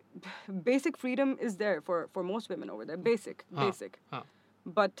 basic freedom is there for most women over there. Basic.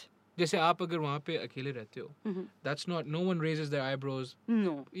 But... जैसे आप अगर वहाँ पे अकेले रहते हो, that's not, no one raises their eyebrows.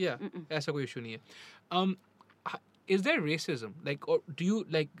 No. Yeah, ऐसा कोई issue नहीं है. Is there racism? Like, or do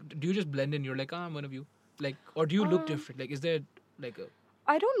you just blend in? You're like, I'm one of you. Like, or do you look different? Like, is there like a...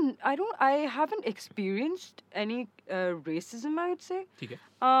 I haven't experienced any racism, I would say. ठीक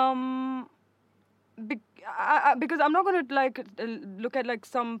है. Because I'm not going to like look at like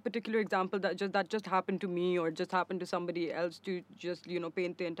some particular example that just happened to me or just happened to somebody else to just, you know,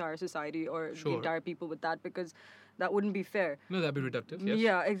 paint the entire society or the entire people with that, because that wouldn't be fair. No, that'd be reductive. Yes.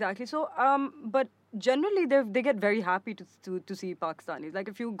 Yeah, exactly. So but generally they get very happy to see Pakistanis. Like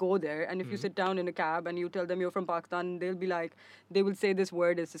if you go there and if you sit down in a cab and you tell them you're from Pakistan, they'll be like, they will say this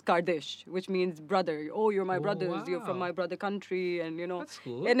word is Kardish, which means brother. Oh, you're my Oh, brothers. You're from wow. my brother country, and you know. That's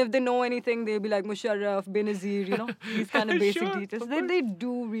cool. And if they know anything, they'll be like Musharraf, Benazir, you know, these kind of basic Sure, details. of They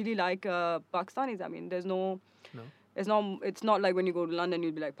do really like Pakistanis. I mean, there's no. No. It's not like when you go to London,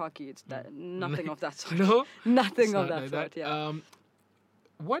 you'll be like Paki. It's that nothing of that sort. No, Nothing it's of not that like sort. Yeah.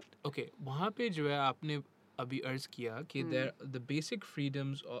 What? Okay, वहाँ पे जो है आपने अभी अर्ज किया कि there the basic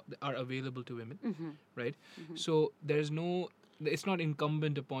freedoms are available to women, right? So there's no, it's not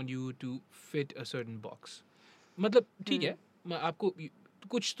incumbent upon you to fit a certain box. मतलब ठीक है, मैं आपको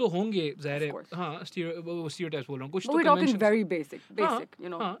कुछ तो होंगे ज़ाहिर है, course. हाँ stereotypes बोल रहा हूँ, कुछ But तो we're talking conventions, very basic, हाँ, you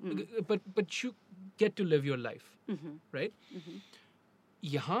know. हाँ, but you get to live your life, right?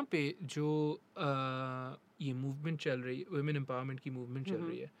 यहाँ पे जो ये मूवमेंट चल रही है, वुमेन एम्पावरमेंट की मूवमेंट चल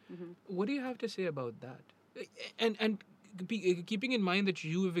रही है, what do you have to say about that? And keeping in mind that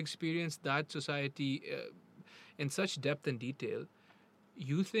you have experienced that society in such depth and detail,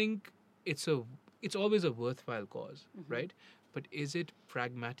 you think it's always a worthwhile cause, right? But is it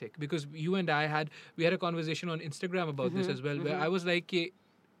pragmatic? Because you and we had a conversation on Instagram about this as well, where I was like कि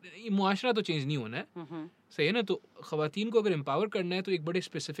ये मुआशरा तो change नहीं होना है, सही है ना? तो ख़वातीन को अगर एम्पावर करना है तो एक बड़े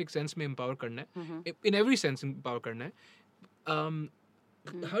स्पेसिफिक सेंस में एम्पावर करना है, in every sense एम्पावर करना है.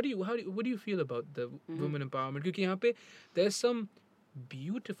 What do you feel about the women empowerment? क्योंकि यहाँ पे there's some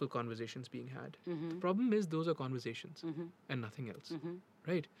beautiful conversations being had. Problem is those are conversations and nothing else,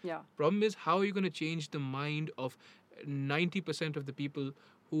 right? Yeah. Problem is how are you going to change the mind of 90% of the people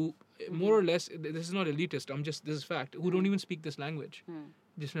who more or less, this is not elitist, this is fact, who don't even speak this language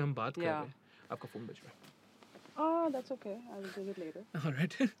जिसमें हम बात कर रहे हैं. आपका phone बज रहा है. Oh, that's okay. I will do it later. All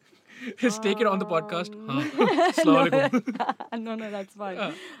right. Just take it on the podcast. Assalamualaikum. No, that's fine.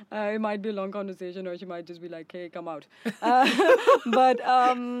 It might be a long conversation, or she might just be like, "Hey, come out." But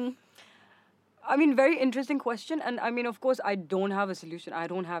I mean, very interesting question, and I mean, of course, I don't have a solution. I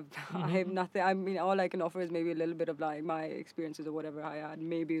have nothing. I mean, all I can offer is maybe a little bit of like my experiences or whatever I had.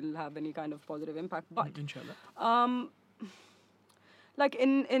 Maybe it'll have any kind of positive impact. But Inshallah. like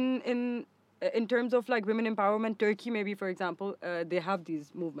in terms of like women empowerment, Turkey maybe, for example, they have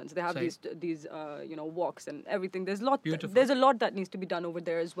these movements. They have these you know, walks and everything. There's a lot that needs to be done over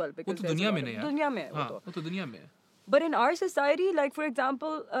there as well, because वो तो दुनिया में नहीं है. दुनिया में है वो हाँ, तो. वो तो दुनिया में है. But in our society, like for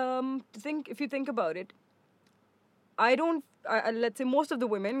example, if you think about it, let's say most of the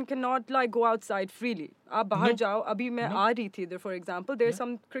women cannot like go outside freely. आप बाहर जाओ, अभी मैं आ रही थी there, for example, there's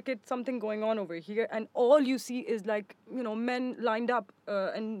some something going on over here, and all you see is like, you know, men lined up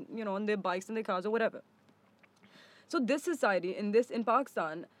and, you know, on their bikes and their cars or whatever. So this society in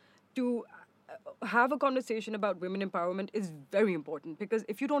Pakistan, to have a conversation about women empowerment is very important, because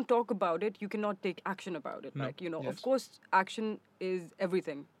if you don't talk about it, you cannot take action about it. No. Like, you know, Yes. of course, action is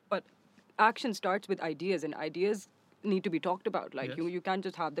everything, but action starts with ideas, and ideas need to be talked about. Like, Yes. you can't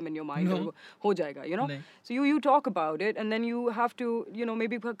just have them in your mind. No. And ho jayega, you know. No. So you talk about it, and then you have to, you know,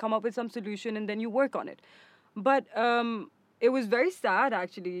 maybe come up with some solution, and then you work on it. But it was very sad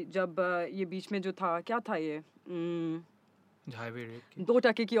actually जब ये बीच में जो था, क्या था ये highway rape की. 2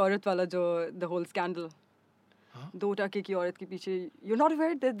 टके की औरत वाला जो the whole scandal. हाँ? 2 टके की औरत के पीछे, you're not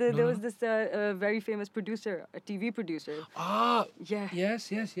aware that there was this very famous producer, a TV producer. Ah, Yeah. yes.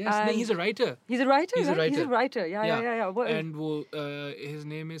 No, And he's a writer. He's a writer, He's a right? He's a writer. writer. Yeah. What, And his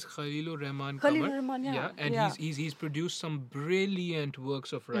name is Khalilur Rahman Khalilur Qamar. Rahman, yeah. And Yeah. he's produced some brilliant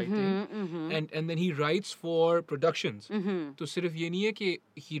works of writing. And then he writes for productions. तो सिर्फ ये नहीं है कि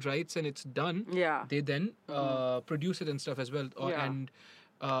he writes and it's done. Yeah. They then produce it and stuff as well. Yeah. And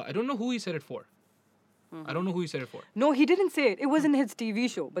I don't know who he said it for. I don't know who he said it for. No, he didn't say it. It was in his TV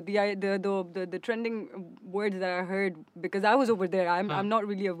show. But the trending words that I heard, because I was over there, I'm not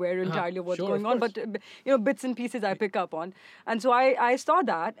really aware entirely of what's Sure, going of on. But you know, bits and pieces I pick up on, and so I saw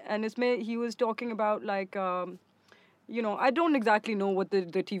that, and he was talking about like. You know, I don't exactly know what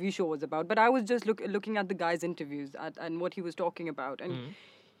the TV show was about, but I was just looking at the guy's interviews and what he was talking about, and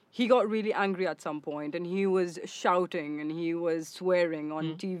he got really angry at some point, and he was shouting and he was swearing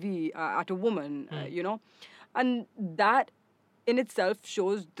on TV at a woman, you know, and that in itself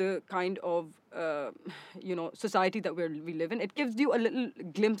shows the kind of you know, society that we live in. It gives you a little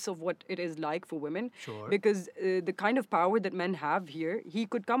glimpse of what it is like for women. Sure. Because the kind of power that men have here, he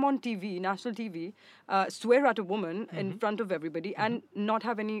could come on TV, national TV, swear at a woman in front of everybody and not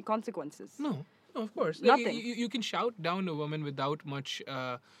have any consequences. No, of course. Nothing. You can shout down a woman without much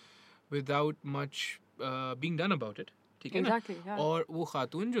being done about it. ठीक है ना? Exactly, yeah. और वो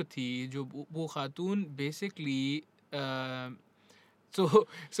खातून जो थी, वो खातून basically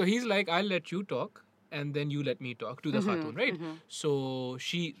So he's like, I'll let you talk, and then you let me talk to the Khatun, right? So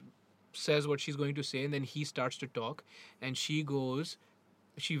she says what she's going to say, and then he starts to talk, and she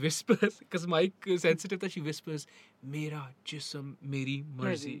whispers, because Mike is sensitive, that she whispers, "Mera jism, meri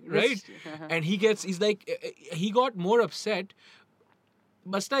marzi," right? And he's like, he got more upset.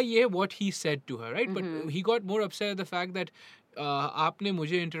 Masla ye what he said to her, right? But he got more upset at the fact that आपने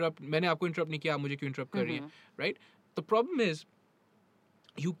मुझे मैंने आपको interrupt नहीं किया, आप मुझे क्यों interrupt कर रही हैं, right? The problem is,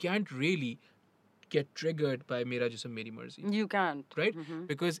 you can't really get triggered by Mera Jism Meri Marzi. You can't. Right?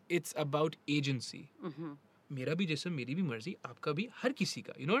 Because it's about agency. मेरा भी जिस्म मेरी भी मर्जी आपका भी हर किसी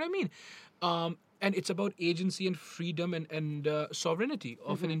का, you know what I mean? And it's about agency and freedom and sovereignty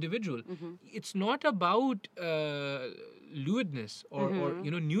of an individual. It's not about lewdness or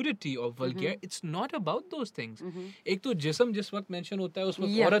you know, nudity or vulgar. It's not about those things. एक तो जिस्म जिस वक्त mention होता है उस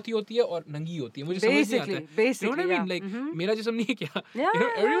वक्त औरत ही होती है और नंगी होती है, मुझे समझ नहीं आता है. You know what I mean? Like मेरा जिस्म नहीं है क्या? You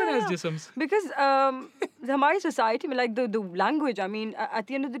know, everyone has jisms. Because हमारी society में, like the language, I mean, at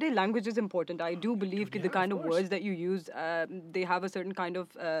the end of the day, language is important. I do believe that the kind of words that you use, they have a certain kind of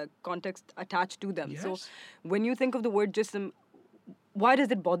context attached to them. Yes. So when you think of the word jism, why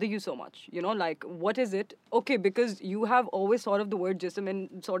does it bother you so much? You know, like, what is it? Okay, because you have always thought of the word jism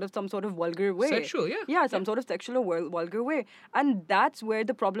in sort of some sort of vulgar way. Sexual, yeah. Yeah, some sort of sexual or vulgar way. And that's where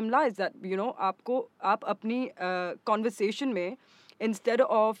the problem lies, that, you know, aap apni conversation mein, instead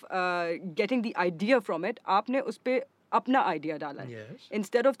of getting the idea from it, aapne us pe apna idea dala hai. Yes.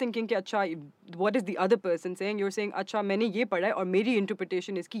 Instead of thinking ki acha, what is the other person saying, you're saying acha maine ye padha hai aur meri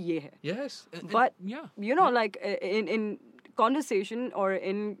interpretation iski ye hai. Yes. But yeah, you know, like in conversation or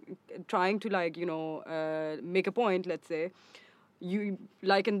in trying to, like, you know, make a point, let's say, you,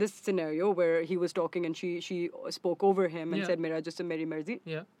 like in this scenario where he was talking and she spoke over him and said mera jism meri marzi.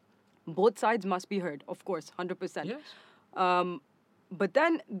 Yeah. Both sides must be heard, of course, 100%. Yes. But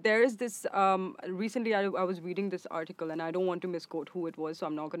then there is this, recently I was reading this article, and I don't want to misquote who it was, so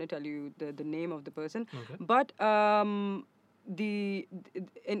I'm not going to tell you the name of the person. Okay. But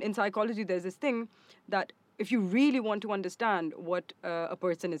in psychology, there's this thing that if you really want to understand what a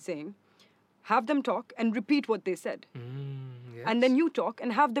person is saying, have them talk and repeat what they said. Yes. And then you talk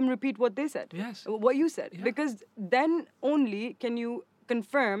and have them repeat what they said. Yes. What you said. Yeah. Because then only can you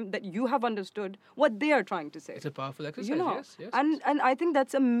confirm that you have understood what they are trying to say. It's a powerful exercise. You know, yes. and I think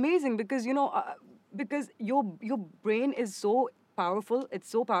that's amazing because, you know, because your brain is so powerful. It's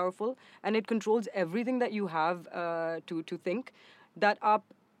so powerful, and it controls everything that you have to think. That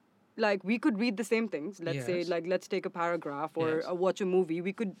like, we could read the same things. Let's say, like, let's take a paragraph or watch a movie.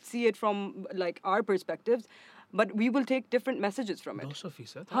 We could see it from, like, our perspectives, but we will take different messages from it. 100%.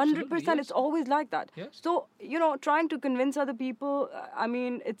 Yes. It's always like that. Yes. So, you know, trying to convince other people, I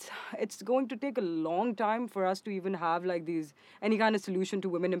mean, it's going to take a long time for us to even have, like, any kind of solution to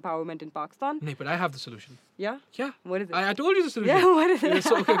women empowerment in Pakistan. No, but I have the solution. Yeah? Yeah. What is it? I told you the solution. Yeah, what is it? Yeah,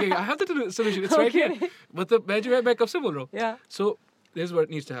 so, okay, I have the solution. It's right here. मतलब मैं जो है मैं कब से बोल रहा हूँ? Yeah. So this is what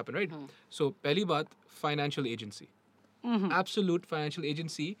needs to happen, right? So पहली बात, financial agency. Absolute financial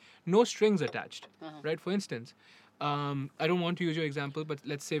agency, no strings attached, right? For instance, I don't want to use your example, but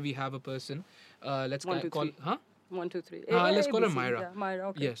let's say we have a person. Let's call 1, 2, 3. Let's call her ABC. Myra. Yeah, Myra,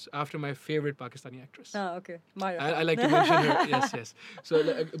 okay. Yes, after my favorite Pakistani actress. Okay. Myra. I like to mention her. Yes. So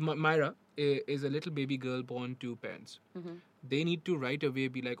Myra is a little baby girl born to parents. They need to right away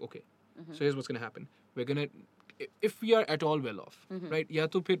be like, okay, so here's what's going to happen. We're going to, if we are at all well off, right? या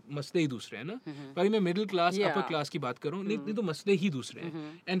तो फिर मसले ही दूसरे हैं ना. पर मैं middle class, upper class की बात करूँ, नहीं तो मसले ही दूसरे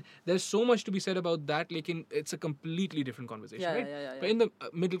हैं. And there's so much to be said about that, लेकिन it's a completely different conversation, right? But in the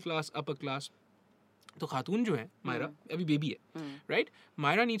middle class, upper class, तो खातून जो है, Myra, अभी baby है, right?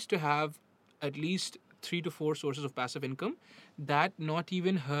 Myra needs to have at least 3 to 4 sources of passive income that not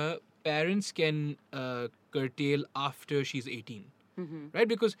even her parents can curtail after she's 18, right?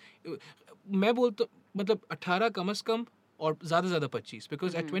 Because मैं बोलता मतलब 18 कम से कम और ज़्यादा 25,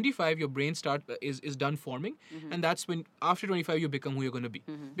 because at 25 your brain is done forming, and that's when after 25 you become who you're going to be.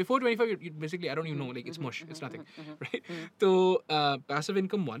 Before 25 you basically, I don't even know, like, it's mush, it's nothing, right? So passive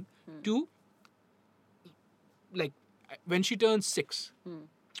income 1, 2, like when she turns 6,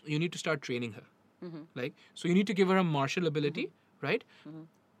 you need to start training her, like, so you need to give her a martial ability, right?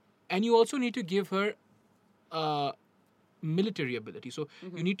 And you also need to give her military ability. So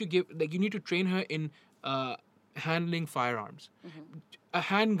you need to train her in handling firearms, a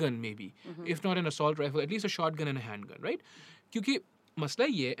handgun maybe, if not an assault rifle, at least a shotgun and a handgun, right? Because masla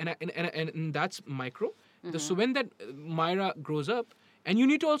ye, and that's micro. So when that Myra grows up, and you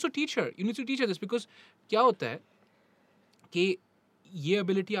need to also teach her this, because क्या होता है कि ये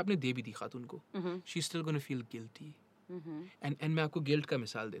ability आपने दे भी दी खातून को, she's still going to feel guilty. And मैं आपको guilt का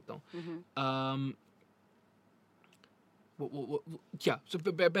मिसाल देता हूँ. Yeah, so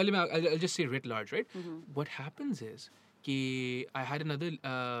पहले मैं I'll just say writ large, right? What happens is कि I had another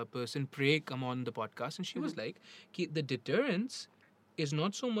person, Prey, come on the podcast, and she was like कि the deterrence is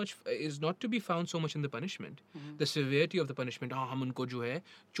not to be found so much in the punishment. The severity of the punishment, हाँ हम उनको जो है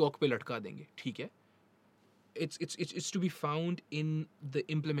चौक पे लटका देंगे, ठीक है? It's to be found in the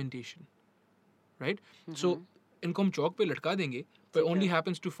implementation, right? So इनको हम चौक पे लटका देंगे, but only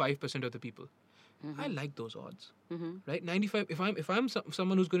happens to 5% of the people. I like those odds, right? 95. If I'm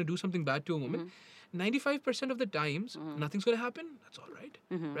someone who's going to do something bad to a woman, 95% of the times nothing's going to happen. That's all right,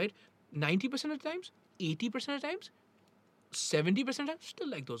 right? 90% of the times, 80% of the times, 70% of the times, still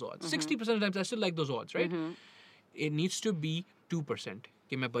like those odds. 60% of the times, I still like those odds, right? It needs to be 2%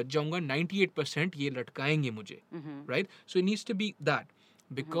 कि मैं बच जाऊंगा. 98% ये लटकाएंगे मुझे, right? So it needs to be that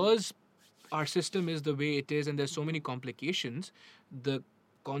because our system is the way it is, and there's so many complications. The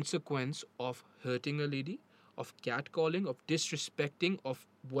consequence of hurting a lady, of catcalling, of disrespecting, of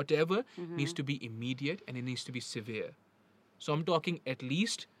whatever needs to be immediate, and it needs to be severe. So I'm talking at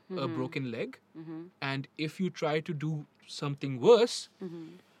least a broken leg, and if you try to do something worse,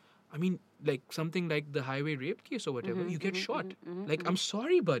 I mean, like something like the highway rape case or whatever, you get shot. Like, I'm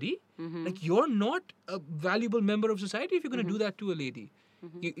sorry, buddy. Like, you're not a valuable member of society if you're going to do that to a lady.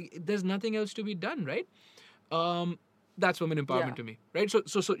 There's nothing else to be done, right? That's women empowerment to me, right?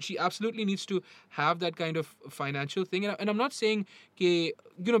 So she absolutely needs to have that kind of financial thing. And I'm not saying कि,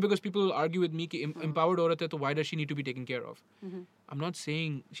 because people will argue with me कि empowered औरत है, तो why does she need to be taken care of? I'm not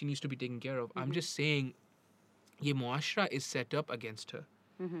saying she needs to be taken care of. I'm just saying ये मुआशरा is set up against her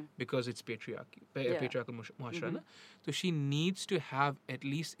because it's patriarchal मुआशरा ना. So she needs to have at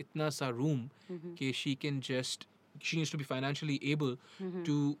least इतना सा room कि she needs to be financially able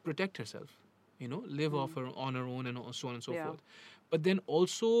to protect herself. Live on her own and so on and so forth. But then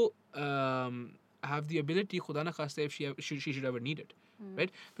also have the ability, खुदा न खास्ता, if she should ever need it, right?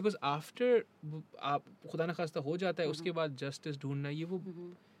 Because after खुदा न खास्ता हो जाता है, उसके बाद justice ढूंढना, ये वो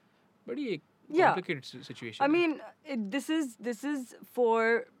बड़ी एक complicated situation. I mean, this is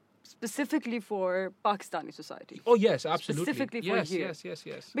for specifically for Pakistani society. Oh yes, absolutely. Specifically for here.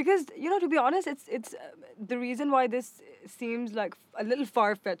 Yes. Because to be honest, it's the reason why this seems like a little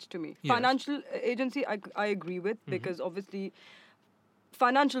far-fetched to me. Yes. Financial agency, I agree with, because obviously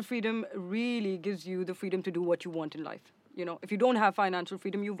financial freedom really gives you the freedom to do what you want in life. If you don't have financial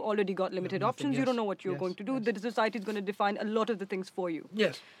freedom, you've already got limited options. You don't know what you're going to do. The society is going to define a lot of the things for you.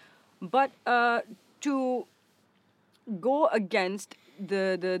 Yes. But to go against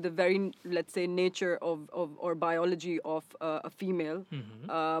the very, let's say, nature of or biology of a female,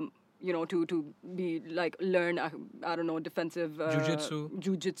 to be like learn I don't know, defensive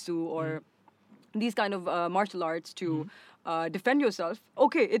jujitsu or these kind of martial arts to defend yourself.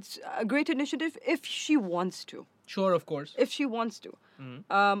 Okay, it's a great initiative if she wants to. Sure, of course. If she wants to.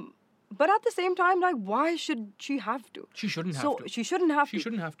 But at the same time, like, why should she have to? She shouldn't have to. She shouldn't have to. She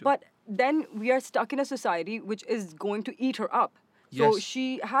shouldn't have to. But then we are stuck in a society which is going to eat her up. So Yes.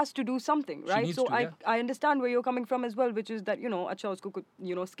 she has to do something, right? needs So to, yeah. I understand where you're coming from as well, which is that, अच्छा उसको कुछ,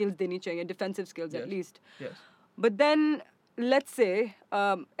 skills देनी चाहिए, defensive skills at Yes. least. Yes. But then, let's say,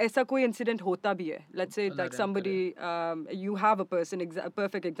 ऐसा कोई incident होता भी है. Let's say Allah like रहम somebody, you have a person, a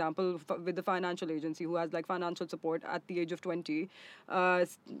perfect example with the financial agency who has like financial support at the age of 20.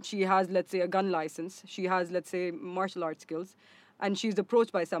 She has, let's say, a gun license. She has, let's say, martial arts skills. And she's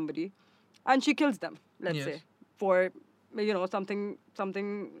approached by somebody. And she kills them, let's Yes. say, for, something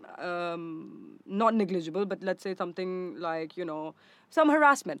not negligible, but let's say something like, some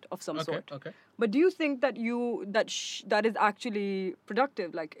harassment of some sort. Okay. But do you think that that is actually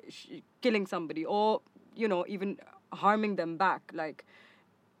productive, like killing somebody or, even harming them back? Like,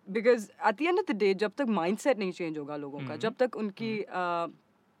 because at the end of the day, जब तक mindset नहीं change होगा लोगों का, जब तक उनकी,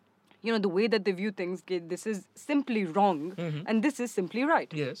 the way that they view things, this is simply wrong and this is simply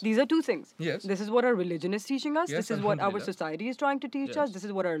right. Yes. These are two things. Yes. This is what our religion is teaching us. Yes, This is what our alhamdulillah. society is trying to teach Yes. us. This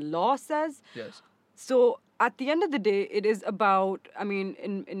is what our law says. Yes. So at the end of the day, it is about, I mean,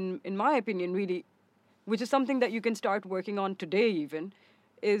 in my opinion, really, which is something that you can start working on today even,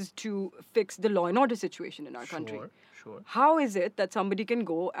 is to fix the law and order situation in our country. Sure. How is it that somebody can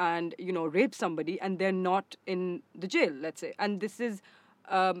go and, rape somebody and they're not in the jail, let's say? And this is,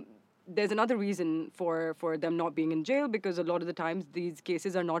 there's another reason for them not being in jail, because a lot of the times these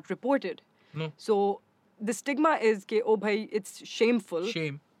cases are not reported. No. So the stigma is, oh bhai, it's shameful.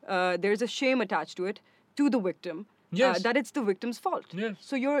 Shame. There's a shame attached to it, to the victim. Yes. That it's the victim's fault. Yes.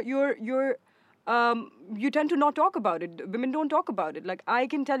 So you tend to not talk about it. Women don't talk about it. Like, I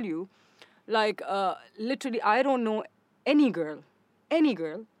can tell you, like, literally, I don't know any girl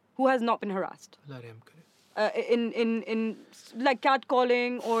who has not been harassed. अल्लाह रहम करे. In like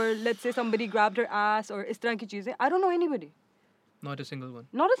catcalling, or let's say somebody grabbed her ass, or is tarah ki cheezein. I don't know anybody. Not a single one.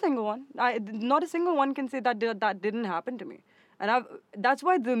 Not a single one. Not a single one can say that didn't happen to me. And that's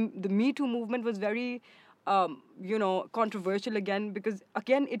why the Me Too movement was very, controversial again, because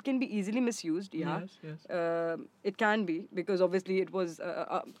again it can be easily misused. Yeah. Yes. It can be, because obviously it was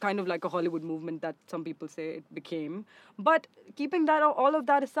kind of like a Hollywood movement that some people say it became. But keeping all of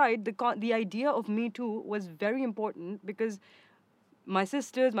that aside, the idea of Me Too was very important, because my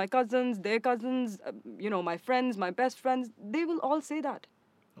sisters, my cousins, their cousins, my friends, my best friends, they will all say that.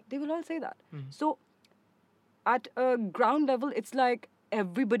 So at a ground level, it's like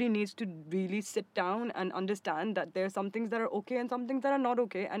everybody needs to really sit down and understand that there are some things that are okay and some things that are not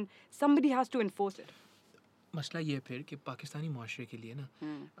okay, and somebody has to enforce it. मसला ये है फिर कि पाकिस्तानी माशरे के लिए ना,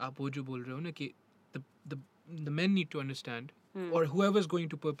 आप वो जो बोल रहे हो ना कि the men need to understand, or whoever is going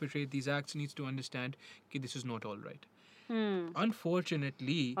to perpetrate these acts needs to understand कि this is not all right.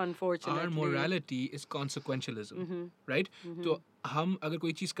 Unfortunately, our morality is consequentialism, right? तो हम अगर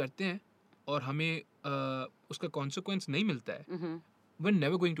कोई चीज़ करते हैं और हमें उसका consequence नहीं मिलता है, we're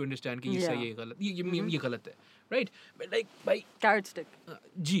never going to understand कि ये सही है, ये गलत, ये गलत है, right? But like by Carrot stick.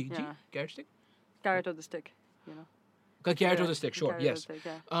 Ji, carrot stick. Carrot or the stick, Carrot or the stick, sure, yes. Stick,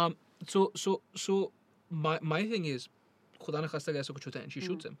 yeah. So my thing is, खुदा न खास्ता ऐसा कुछ होता है and she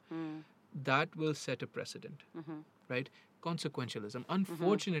shoots him, that will set a precedent, right? Consequentialism.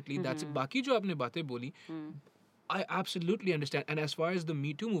 Unfortunately, that's बाकी जो आपने बातें बोली, I absolutely understand. And as far as the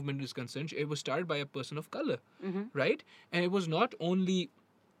Me Too movement is concerned, it was started by a person of color, right? And it was not only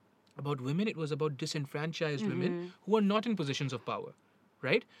about women, it was about disenfranchised women who are not in positions of power,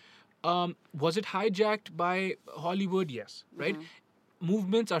 right? Was it hijacked by Hollywood? Yes, right?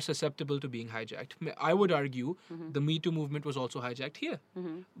 Movements are susceptible to being hijacked. I would argue the Me Too movement was also hijacked here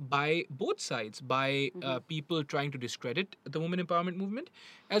by both sides, by people trying to discredit the women empowerment movement,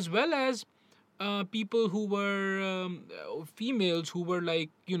 as well as people who were females who were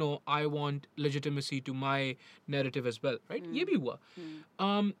like, I want legitimacy to my narrative as well, right? Ye bhi hua.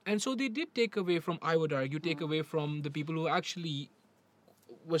 And so they did take away from, I would argue, away from the people who actually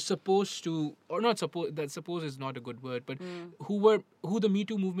was supposed to, or not supposed, that suppose is not a good word, but who the Me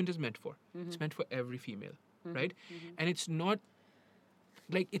Too movement is meant for. It's meant for every female, right? And it's not,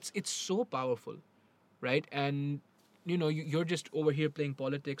 like, it's so powerful, right? And you're just over here playing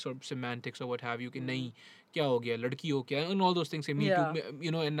politics or semantics or what have you, कि नहीं क्या हो गया, लड़की हो क्या, and all those things say Me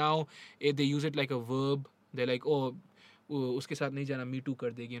Too, and now they use it like a verb. They're like, oh, उसके साथ नहीं जाना, Me Too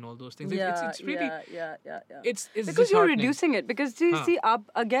कर देगी, and all those things. It's really it's because you're reducing it, because see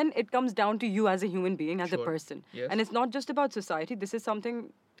again it comes down to you as a human being, as a person. Yes. And it's not just about society. This is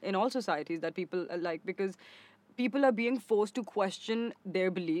something in all societies that people like, because people are being forced to question their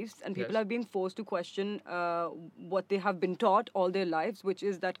beliefs, and people are being forced to question what they have been taught all their lives, which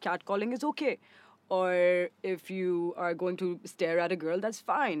is that catcalling is okay, or if you are going to stare at a girl, that's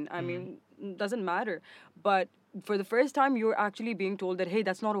fine. I mean, doesn't matter. But for the first time, you're actually being told that, hey,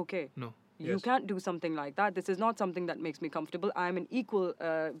 that's not okay. No. You can't do something like that. This is not something that makes me comfortable. I'm an equal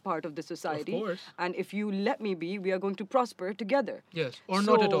part of the society. Of course. And if you let me be, we are going to prosper together. Yes. Or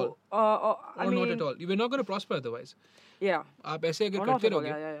not at all. I mean, not at all. We're not going to prosper otherwise. Yeah. आप ऐसे अगर करते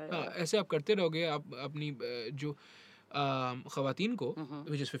रहोगे, ऐसे आप करते रहोगे, आप अपनी जो ख़वातीन को,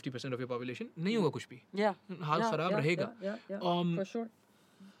 which is 50% of your population, नहीं होगा कुछ भी. Yeah. हाल ख़राब रहेगा. For sure.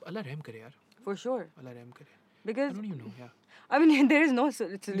 अल्लाह रहम करे यार. For sure. अल्लाह रहम करे. Because I don't even know. Yeah. I mean, there is no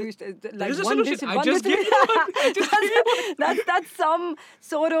solution. Like there is a one solution. decision. I just gave you one. That's some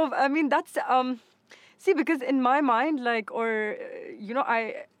sort of. I mean, that's See, because in my mind, like, or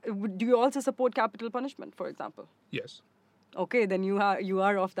do you also support capital punishment, for example? Yes. Okay, then you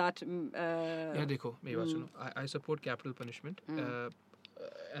are of that. Yeah, देखो मेरी बात सुनो. I support capital punishment.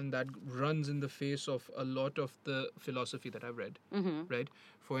 And that runs in the face of a lot of the philosophy that I've read, right?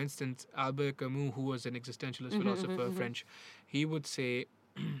 For instance, Albert Camus, who was an existentialist philosopher, French, he would say,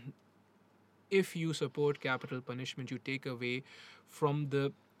 if you support capital punishment, you take away from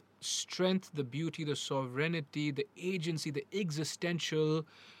the strength, the beauty, the sovereignty, the agency, the existential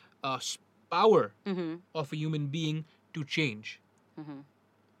power of a human being to change,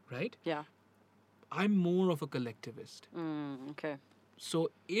 right? Yeah. I'm more of a collectivist. Okay. So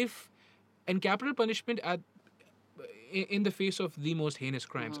and capital punishment in the face of the most heinous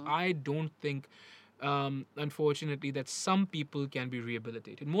crimes, I don't think, unfortunately, that some people can be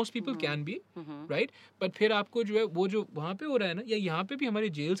rehabilitated. Most people can be, right? But फिर आपको जो है वो जो वहाँ पे हो रहा है ना, या यहाँ पे भी हमारी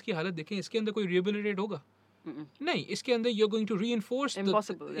जेल्स की हालत देखें, इसके अंदर कोई rehabilitate होगा? नहीं, इसके अंदर you're going to reinforce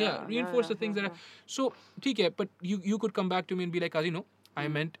Impossible, reinforce the things that are so ठीक है, but you could come back to me and be like, Qazi, no, I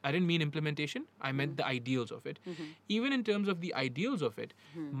didn't mean implementation, I meant the ideals of it. Even in terms of the ideals of it,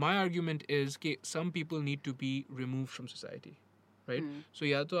 my argument is that some people need to be removed from society, right? So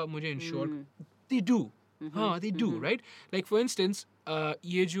या तो आप मुझे ensure they do, they do, right? Like for instance,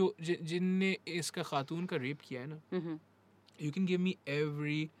 ये जो जिनने इसका खातून का rape किया है ना, you can give me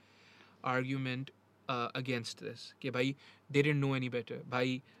every argument against this. कि भाई they didn't know any better.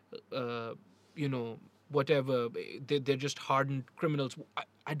 भाई you know, whatever, they're just hardened criminals.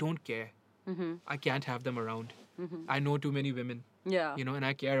 I don't care. I can't have them around. I know too many women. Yeah. You know, and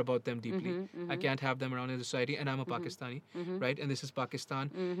I care about them deeply. I can't have them around in society, and I'm a Pakistani, right? And this is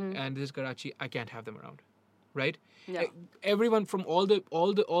Pakistan, and this is Karachi. I can't have them around, right? Yeah. Everyone from all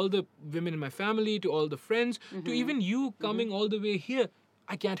the women in my family to all the friends to even you coming all the way here.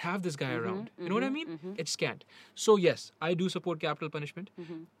 I can't have this guy around. You know what I mean? It just can't. So yes, I do support capital punishment.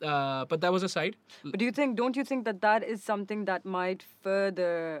 But that was aside. But don't you think that is something that might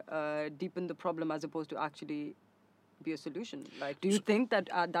further deepen the problem as opposed to actually be a solution? Like, do you think that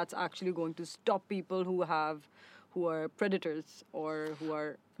that's actually going to stop people who are predators or who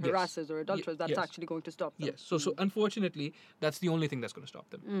are harassers or adulterers? That's actually going to stop them. Yes. So unfortunately, that's the only thing that's going to stop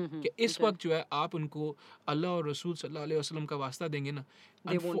them. कि इस वक्त जो है आप उनको अल्लाह और रसूल सल्लल्लाहु अलैहि वसल्लम का वास्ता देंगे ना,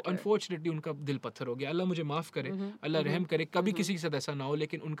 unfortunately उनका दिल पत्थर हो गया. अल्लाह मुझे माफ करे, अल्लाह रहम करे, कभी किसी के साथ ऐसा ना हो,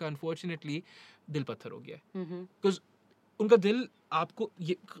 लेकिन उनका unfortunately दिल पत्थर हो गया. Because उनका दिल आपको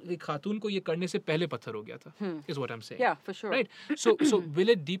ये खातून को ये करने से पहले पत्थर हो गया था, is what I'm saying. Yeah, for sure. Right? So will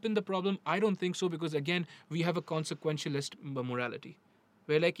it deepen the problem? I don't think so, because again, we have a consequentialist morality.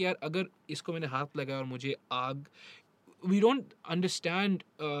 Where like, यार अगर इसको मैंने हाथ लगाया और मुझे आग, we don't understand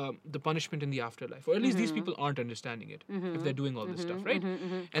the punishment in the afterlife, or at least these people aren't understanding it if they're doing all this stuff, right?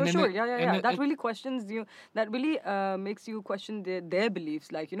 For sure, yeah. That really questions you. That really makes you question their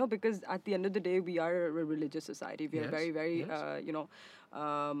beliefs, like, you know, because at the end of the day, we are a religious society. We are very, very, you know,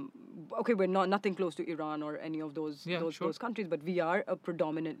 okay, we're nothing close to Iran or any of those countries, but we are a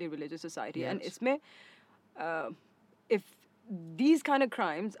predominantly religious society, and isme, if these kind of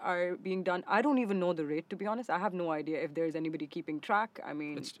crimes are being done, I don't even know the rate, to be honest. I have no idea if there's anybody keeping track. I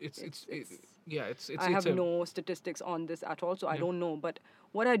mean, I have no statistics on this at all, so I don't know. But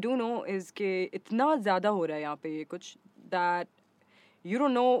what I do know is कि इतना ज़्यादा हो रहा है यहाँ पे ये कुछ, that you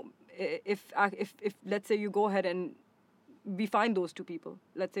don't know if let's say you go ahead and we find those two people,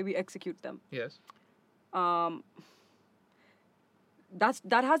 let's say we execute them. Yes.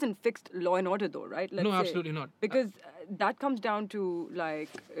 That hasn't fixed law and order though, right? No, absolutely not. Because that comes down to like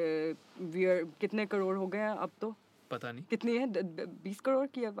we are कितने करोड़ हो गए हैं अब तो? पता नहीं. कितनी है? 20 करोड़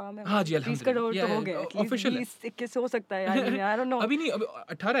की आवाम है. हाँ जी, अल्हम्दुलिल्लाह. 20 करोड़ तो हो गए. Official 20-21 हो सकता है यार. I don't know. अभी नहीं, अभी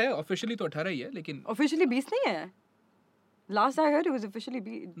 18 है. Officially तो 18 ही है, लेकिन. Officially 20 नहीं है. Last I heard it was officially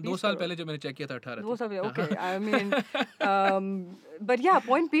 20. 2 साल पहले जब मैंने चेक किया था 18 2 साल, okay. I mean, but yeah,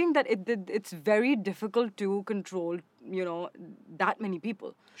 point being that it's very difficult to control, you know, that many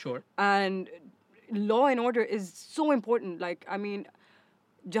people. Sure. And law and order is so important. Like, I mean,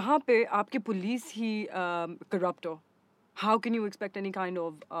 जहाँ पे आपकी police ही corrupt हो, how can you expect any kind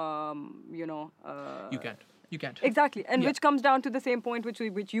of, you know... You can't. Exactly. And which comes down to the same point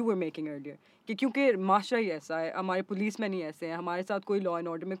which you were making earlier. कि क्योंकि माशरा ही ऐसा है, हमारे policemen ही ऐसे हैं, हमारे साथ कोई law and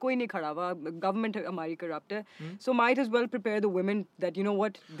order में कोई नहीं खड़ा हुआ, government हमारी corrupt है. So might as well prepare the women that, you know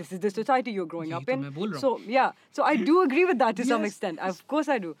what, this is the society you're growing up in. So yeah, so I do agree with that to some extent. Of course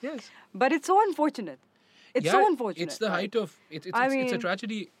I do. Yes. But it's so unfortunate. It's so unfortunate. It's the height of it's a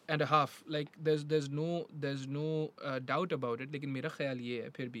tragedy and a half. Like there's no doubt about it. लेकिन मेरा ख्याल ये है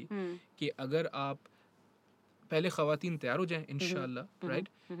फिर भी कि अगर आप पहले ख़वातीन तैयार हो जाएं इंशाल्लाह, right?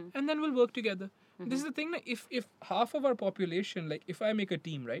 And then we'll work together. This is the thing, if half of our population, like if I make a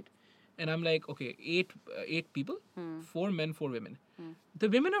team, right? And I'm like, okay, eight people, 4 men, 4 women. The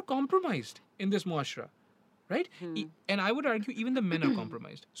women are compromised in this muashra, right? And I would argue even the men are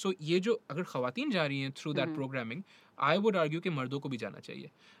compromised. So ये जो अगर ख़वातीन जा रही हैं through that programming, I would argue कि मर्दों को भी जाना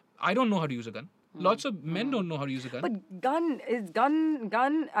चाहिए. I don't know how to use a gun. Lots of men don't know how to use a gun. But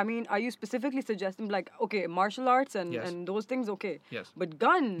gun, I mean, are you specifically suggesting like, okay, martial arts and those things, okay. Yes. But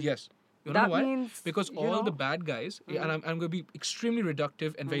gun. Yes. You know why? Because all the bad guys, and I'm going to be extremely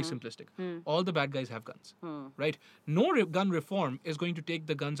reductive and very simplistic. All the bad guys have guns, right? No gun reform is going to take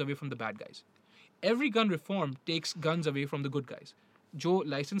the guns away from the bad guys. Every gun reform takes guns away from the good guys. जो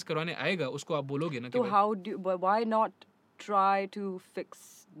license करवाने आएगा उसको आप बोलोगे ना कि So why not try to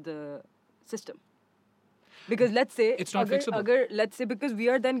fix the system? Because let's say it's not fixable. Let's say because we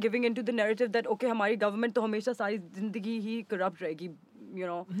are then giving into the narrative that okay, हमारी government तो हमेशा सारी जिंदगी ही corrupt रहेगी, you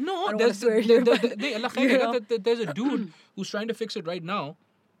know, No, I don't want to swear there's here, but, Allah you khair, know, there's a dude who's trying to fix it right now,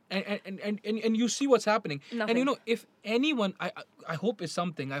 and you see what's happening. And Nothing. you know, if anyone, I hope it's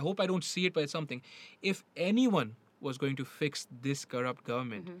something. I hope I don't see it, but it's something. If anyone was going to fix this corrupt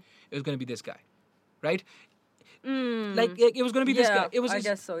government, it was going to be this guy, right? Like it was going to be this Yeah, guy. It was I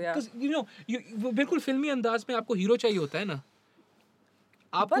guess so, yeah. Because you know, वो बिल्कुल फिल्मी अंदाज में आपको hero चाहिए होता है ना.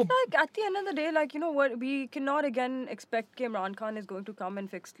 आपको But like at the end of the day, like, you know what, we cannot again expect कि Imran Khan is going to come and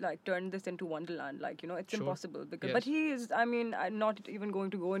fix, like, turn this into Wonderland. Like, you know, it's Sure. impossible. Because, Yes. But he is, I mean, I'm not even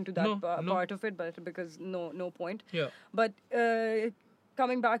going to go into that No, no. part of it, but because no point. Yeah. But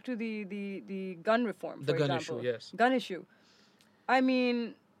coming back to the gun reform, for The gun example. issue, yes. Gun issue. I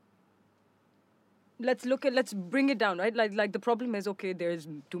mean, let's bring it down, right? Like the problem is, okay, there's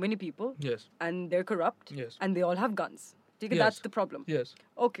too many people. Yes. And they're corrupt. Yes. And they all have guns. Okay, Yes. that's the problem. Yes.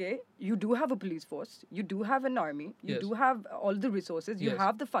 Okay, you do have a police force, you do have an army, you Yes. do have all the resources, you Yes.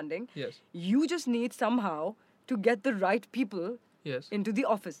 have the funding. Yes. You just need somehow to get the right people Yes. into the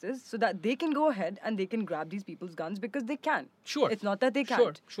offices so that they can go ahead and they can grab these people's guns because they can. Sure. It's not that they Sure.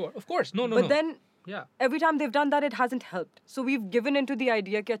 can't. Sure. Of course. No. But then Yeah. every time they've done that, it hasn't helped. So we've given into the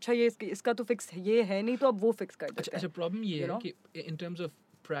idea कि अच्छा ये इसका तो fix ये है नहीं तो अब वो fix कर देते अच्छा हैं. प्रॉब्लम ये You है know? कि in terms of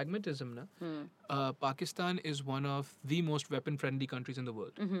pragmatism ना, Pakistan is one of the most weapon friendly countries in the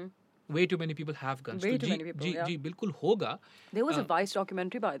world. Way too many people have guns. Way तो too जी- many people, जी yeah. जी बिल्कुल होगा. There was a Vice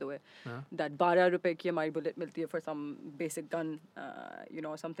documentary, by the way, that 12 रुपए की हमारी bullet मिलती है for some basic gun, you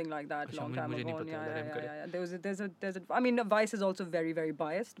know, something like that, अच्छा, long time मुझे नहीं ago. पता, Yeah, let him yeah, करे. yeah, yeah. There's a. I mean, Vice is also very, very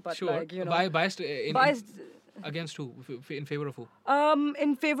biased, but Sure. like, you know, Biased in biased. against who? In favor of who?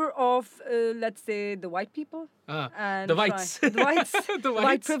 In favor of, let's say, the white people. And the whites. the whites. The white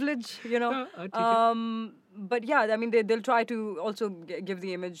whites. privilege, you know. ठीक है. But yeah, I mean, they'll try to also give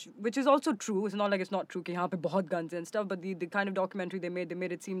the image, which is also true. It's not like it's not true कि यहाँ पे बहुत guns and stuff, but the kind of documentary they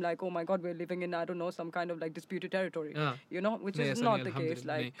made it seem like, oh my God, we're living in, I don't know, some kind of like disputed territory, you know, which नहीं, is ऐसा not नहीं, the case.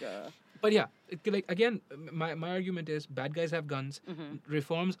 alhamdulillah, Like, But yeah, like again, my argument is bad guys have guns.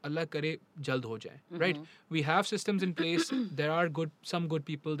 Reforms, Allah kare, jald ho jaye, right? We have systems in place. There are some good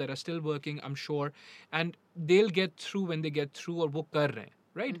people that are still working, I'm sure, and they'll get through when they get through, or wo kar rahe hain,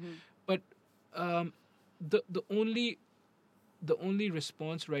 right? But the only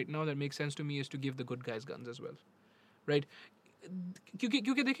response right now that makes sense to me is to give the good guys guns as well, right?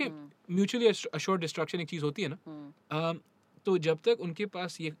 क्योंकि देखें mutually assured destruction एक चीज होती है ना. तो जब तक उनके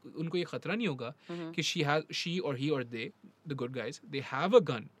पास उनको ये खतरा नहीं होगा कि she or he or they, the good guys, they have a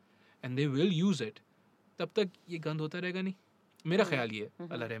gun and they will use it, तब तक ये गंद होता रहेगा नहीं. मेरा ख्याल ये है.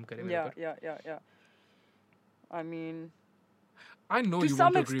 अल्लाह रहम करे मेरे पर. yeah. I mean, I know to you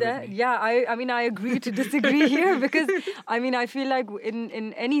some want to agree with extent, me. yeah. I mean, I agree to disagree here because I mean, I feel like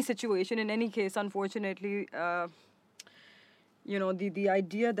in any situation, in any case, unfortunately, you know, the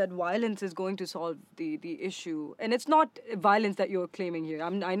idea that violence is going to solve the issue, and it's not violence that you're claiming here.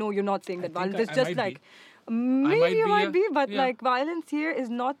 I know you're not saying that think violence is I just might like be. maybe you might be, but yeah. like violence here is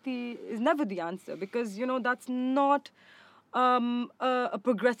never the answer because you know that's not a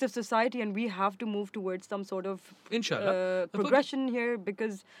progressive society, and we have to move towards some sort of Inshallah. progression here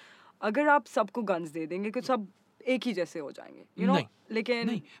because अगर आप सबको guns दे देंगे तो सब एक ही जैसे हो जाएंगे, you know. नहीं, लेकिन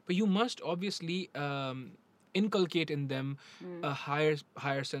नहीं, but you must obviously inculcate in them a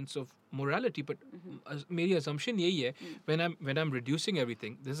higher sense of morality. But मेरी assumption यही है, when I'm reducing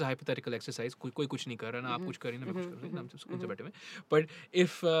everything, this is a hypothetical exercise, कोई कुछ नहीं कर रहा ना, आप कुछ कर रही ना मैं कुछ कर रही ना, हम सब स्कूल से बैठे हुए. But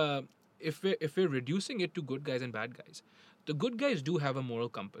if we're reducing it to good guys and bad guys, the good guys do have a moral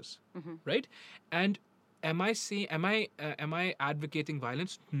compass, right? And am I advocating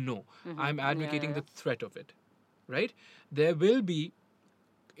violence? No. I'm advocating the threat of it, right? There will be,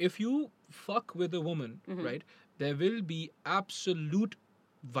 if you fuck with a woman, right, there will be absolute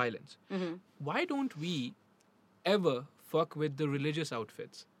violence. Why don't we ever fuck with the religious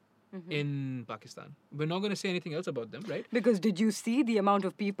outfits in Pakistan? We're not going to say anything else about them, right? because did you see the amount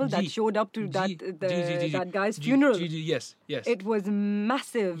of people that showed up to that guy's Ji, funeral? Yes. It was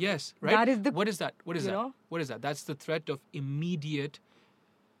massive. Yes, right? That is What is that? you know? What is that? That's the threat of immediate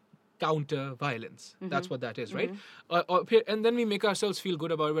counter violence. That's what that is, right? And then we make ourselves feel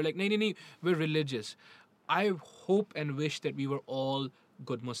good about it. We're like, nee, we're religious. I hope and wish that we were all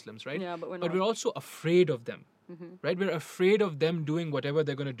good Muslims, right? Yeah, but we're But not. we're also afraid of them, right? We're afraid of them doing whatever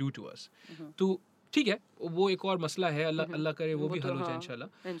they're going to do to us. तो ठीक है, वो एक और मसला है. अल्लाह करे वो भी हल हो जाए इंशाल्लाह.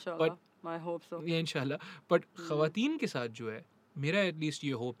 Inshallah. But I hope so. ये इंशाल्लाह. But ख़वातीन के साथ जो है, मेरा at least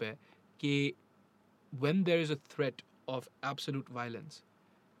ये hope है कि when there is a threat of absolute violence,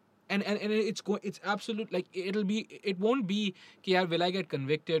 and it's absolute, like it won't be कि यार will I get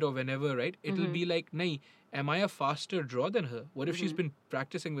convicted or whenever, right? It'll be like नहीं, am I a faster draw than her? What if she's been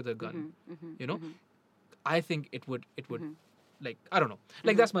practicing with her gun? You know, I think it would like, I don't know.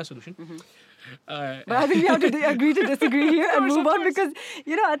 Like, that's my solution. But I think we have to agree to disagree here and move on, because,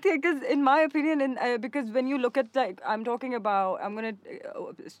 you know, I think, because in my opinion, and because when you look at, like, I'm talking about, I'm going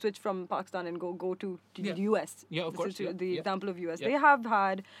to switch from Pakistan and go to US. Yeah, of course. The example of US. They have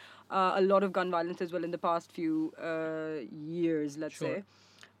had a lot of gun violence as well in the past few years, let's say.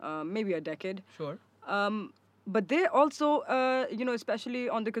 Maybe a decade. Sure. But they also, you know, especially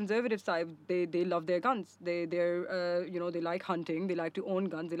on the conservative side, they love their guns. They're you know, they like hunting. They like to own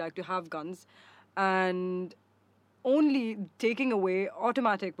guns. They like to have guns, and only taking away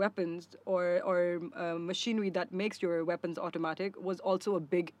automatic weapons or machinery that makes your weapons automatic was also a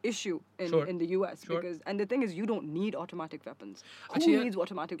big issue in the US. Because, and the thing is, you don't need automatic weapons. Who needs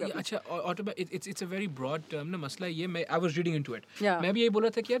automatic weapons? It's a very broad term ना, मसला ये I was reading into it. Yeah. मैं भी यही बोल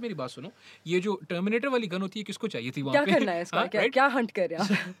रहा था कि यार मेरी बात सुनो, ये जो Terminator वाली गन होती है किसको चाहिए थी वहाँ पे? क्या करना है इसका? क्या hunt कर रहे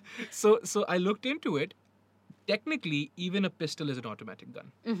हैं? So I looked into it. Technically, even a pistol is an automatic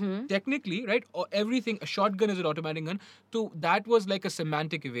gun. Technically, right? Or everything, a shotgun is an automatic gun. So that was like a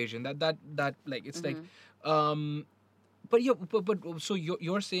semantic evasion. That like, it's like, but yeah, but so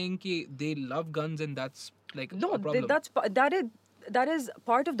you're saying that they love guns and that's like a problem. That is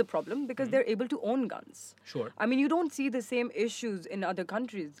part of the problem, because they're able to own guns. Sure. I mean, you don't see the same issues in other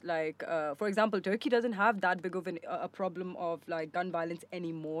countries. Like, for example, Turkey doesn't have that big of a problem of like gun violence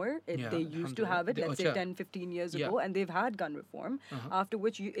anymore. They used to have it, let's say 10, 15 years ago, and they've had gun reform, after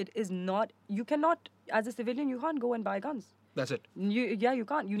which you cannot, as a civilian, you can't go and buy guns. That's it. You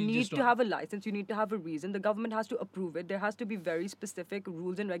can't. You need to have a license. You need to have a reason. The government has to approve it. There has to be very specific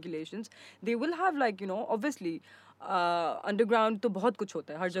rules and regulations. They will have, like, you know, obviously, underground to bahut kuch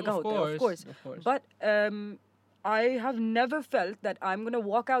hota hai, har jagah hota hai, of course. But I have never felt that I'm going to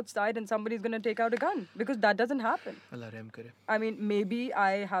walk outside and somebody's going to take out a gun, because that doesn't happen. Allah Rahm kare. I mean, maybe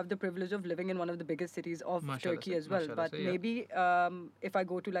I have the privilege of living in one of the biggest cities of Turkey as well. But maybe if I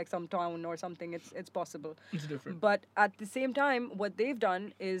go to like some town or something, it's possible. It's different. But at the same time, what they've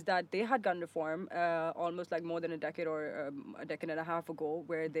done is that they had gun reform almost like more than a decade or a decade and a half ago,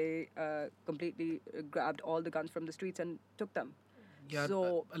 where they completely grabbed all the guns from the streets and took them.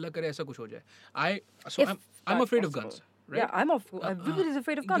 So Allah kare aisa kuch ho jaye. I'm afraid of guns. Right? Yeah, everybody's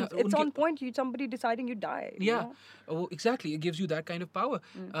afraid of guns. It's on point. Somebody deciding you die. Yeah, exactly. It gives you that kind of power.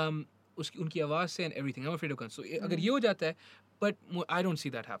 Unki आवाज से and everything. I'm afraid of guns. So अगर ये हो जाता है, but I don't see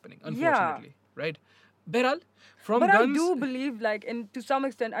that happening, unfortunately. Right? Behral, from but guns. I do believe, like, to some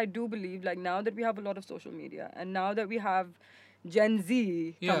extent, I do believe, like, now that we have a lot of social media and now that we have Gen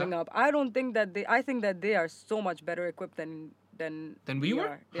Z coming up, I think that they are so much better equipped than we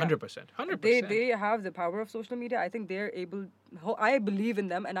were. 100%. They have the power of social media. I think they're able. I believe in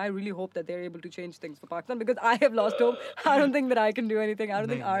them, and I really hope that they're able to change things for Pakistan, because I have lost hope. I don't think that I can do anything. I don't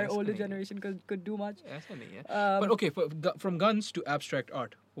think our older generation could do much. But okay, from guns to abstract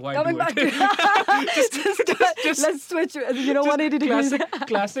art. Why coming do back it? just let's switch. 180 degrees.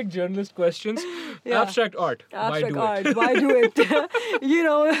 Classic journalist questions. Yeah. Abstract art. Abstract art. Why do it? You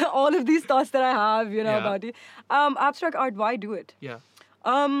know, all of these thoughts that I have, you know, about it. Abstract art. Why do it? Yeah.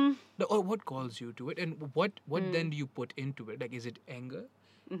 Or what calls you to it, and what then do you put into it? Like, is it anger?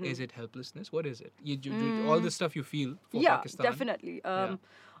 Is it helplessness? What is it? All the stuff you feel for Pakistan. Yeah, definitely.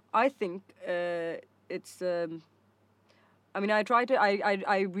 I think it's. I mean,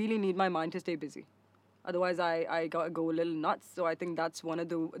 I really need my mind to stay busy. Otherwise, I go a little nuts. So I think that's one of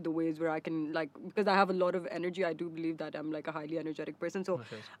the ways where I can, like, because I have a lot of energy, I do believe that I'm like a highly energetic person. So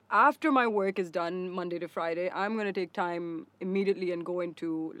after my work is done, Monday to Friday, I'm going to take time immediately and go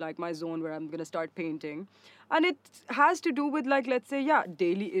into like my zone where I'm going to start painting. And it has to do with, like, let's say,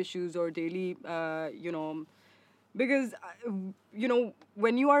 daily issues or daily, you know, because, you know,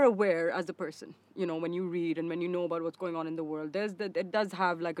 when you are aware as a person, you know, when you read and when you know about what's going on in the world, it does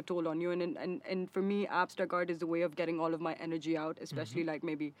have like a toll on you. And for me, abstract art is a way of getting all of my energy out, especially like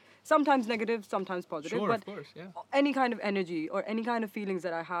maybe sometimes negative, sometimes positive. Sure, but of course, yeah. Any kind of energy or any kind of feelings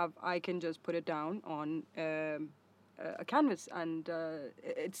that I have, I can just put it down on a canvas, and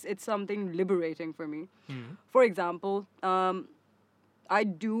it's something liberating for me. For example, I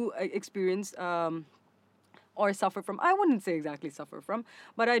do experience or suffer from, I wouldn't say exactly suffer from,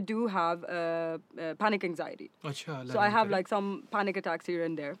 but I do have panic anxiety. So I have like some panic attacks here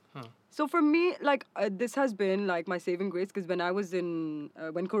and there. So for me, like, this has been like my saving grace, because when I was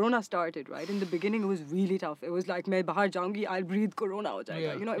when Corona started, right, in the beginning it was really tough. It was like, main bahar jaungi, I'll breathe Corona ho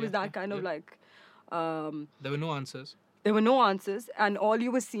jayega. You know, it was that kind of like... there were no answers. There were no answers, and all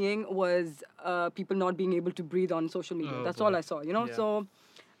you were seeing was people not being able to breathe on social media. That's all I saw, you know? So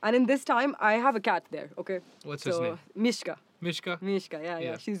And in this time, I have a cat there. Okay. What's his name? Mishka. Mishka. Mishka. Yeah.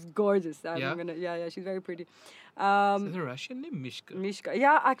 Yeah. She's gorgeous. Yeah? Yeah. She's very pretty. Is that a Russian name? Mishka. Mishka.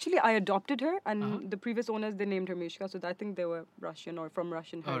 Yeah, actually, I adopted her, and Uh-huh. the previous owners they named her Mishka, so I think they were Russian or from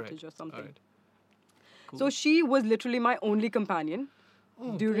Russian All right. heritage or something. All right. Cool. So she was literally my only companion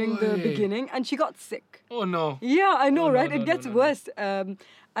Oh, during the boy. beginning, and she got sick. Oh no. Yeah, I know, Oh, no, right? no, It no, gets no, no. worse.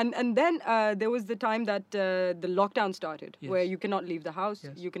 And then there was the time that the lockdown started, where Yes. you cannot leave the house,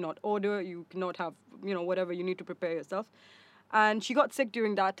 Yes. you cannot order, you cannot have, whatever you need to prepare yourself. And she got sick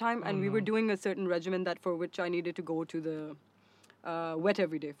during that time, and we were doing a certain regimen that for which I needed to go to the wet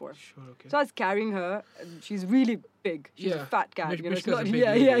every day for. Sure. Okay. So I was carrying her. She's really big. She's a Yeah. fat cat. Mishka's it's a not- big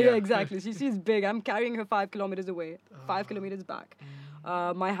yeah, lady, yeah, yeah. exactly. She's big. I'm carrying her 5 kilometers away, 5 kilometers back.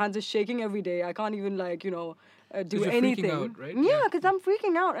 My hands are shaking every day. I can't even do you're anything. freaking out, right? Yeah, Yeah. because I'm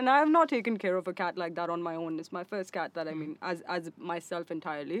freaking out, and I have not taken care of a cat like that on my own. It's my first cat that I mean, as myself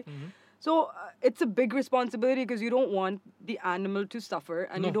entirely. So it's a big responsibility because you don't want the animal to suffer,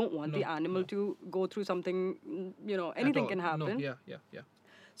 and you No, don't want the no, animal no. to go through something. At Anything all. can happen. No. Yeah.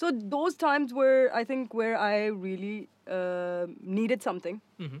 So those times were, I think, where I really needed something,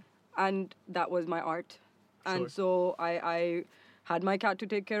 and that was my art. Sure. And so I had my cat to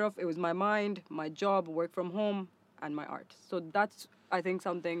take care of. It was my mind, my job, work from home, and my art. So that's, I think,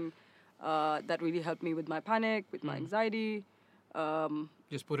 something that really helped me with my panic, with my anxiety.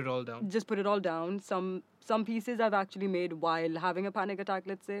 Just put it all down. Just put it all down. Some pieces I've actually made while having a panic attack,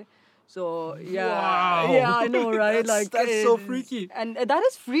 let's say. So yeah, Wow. yeah, I know, right? That's so it's- freaky. and that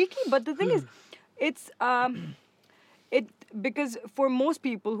is freaky. But the thing is, it's because for most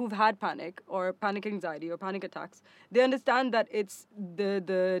people who've had panic or panic anxiety or panic attacks, they understand that it's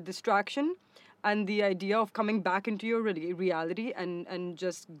the distraction and the idea of coming back into your reality and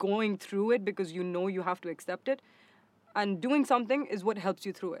just going through it because you know you have to accept it, and doing something is what helps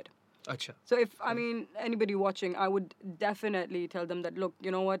you through it. Acha. So if, I mean, anybody watching, I would definitely tell them that, look,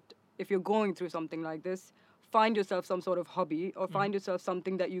 you know what, if you're going through something like this, find yourself some sort of hobby or find yourself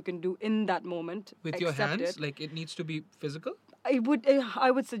something that you can do in that moment. With your accept hands, it. like it needs to be physical. I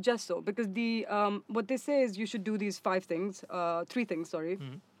would suggest so, because the what they say is you should do these 3 things,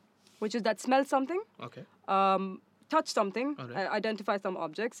 which is that smell something, Okay. touch something, Alright. identify some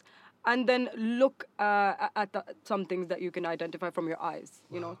objects, and then look at some things that you can identify from your eyes.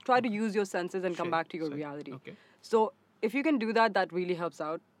 Try to use your senses and come Shit. back to your Sick. reality. Okay. So if you can do that, that really helps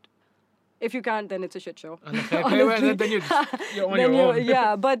out. If you can't, then it's a shit show. Well, Honestly. then you're on Then your own.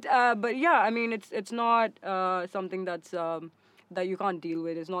 yeah, but yeah, I mean, it's not something that's that you can't deal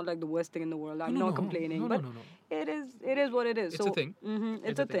with. It's not like the worst thing in the world. I'm No, not no. complaining, No, but no. it is what it is. It's a So, thing.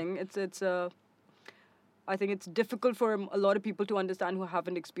 It's a thing. It's I think it's difficult for a lot of people to understand who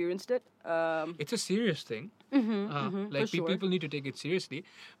haven't experienced it. It's a serious thing. Like for sure. people need to take it seriously.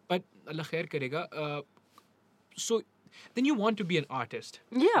 But Allah khair karega. So then you want to be an artist.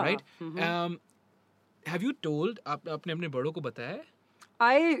 Yeah. Right? Have you told आपने अपने बड़ों को बताया है?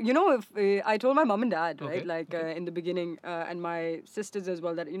 I told my mom and dad, right? Okay, Like in the beginning, and my sisters as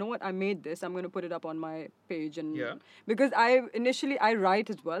well, that you know what, I made this. I'm going to put it up on my page, and Yeah. because I write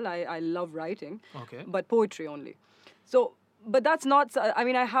as well. I love writing, Okay. but poetry only. So, but that's not. I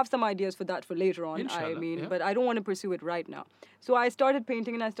mean, I have some ideas for that for later on. Inshallah, yeah. But I don't want to pursue it right now. So I started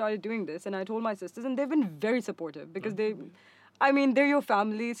painting and I started doing this, and I told my sisters, and they've been very supportive because they're your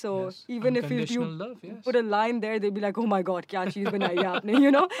family. So Yes. even if you Unconditional love, yes. put a line there, they'd be like, "Oh my God, kya cheez banayi hai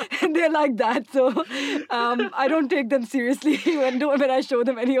aapne?" And they're like that. So I don't take them seriously when I show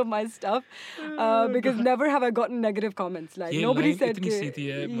them any of my stuff, because never have I gotten negative comments. Like ये nobody line said, इतनी कि- सीधी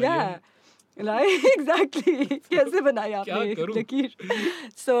है, yeah, like exactly. कैसे बनाई आपने करूं?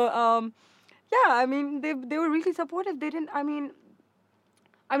 लकीर? So yeah, I mean they were really supportive. They didn't. I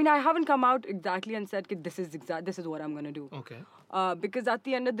mean, I haven't come out exactly and said, this is what I'm gonna do. Okay. Because at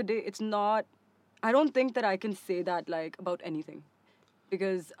the end of the day, it's not. I don't think that I can say that like about anything,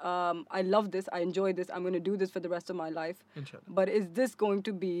 because I love this, I enjoy this, I'm gonna do this for the rest of my life. Inshallah. But is this going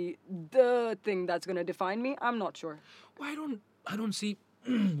to be the thing that's gonna define me? I'm not sure. I don't see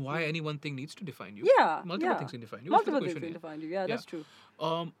why any one thing needs to define you. Yeah, Multiple yeah. things can define you. Multiple things can define you. Yeah, that's true.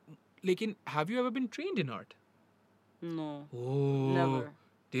 Lekin, have you ever been trained in art? No. Oh. Never.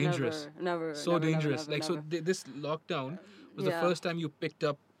 Dangerous. Never. So never, dangerous. Never, like never. so this lockdown was the Yeah. first time you picked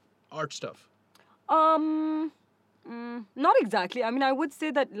up art stuff. Not exactly. I mean, I would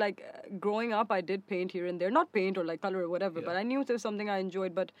say that like growing up, I did paint here and there. Not paint or like color or whatever, Yeah. but I knew it was something I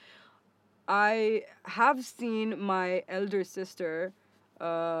enjoyed. But I have seen my elder sister,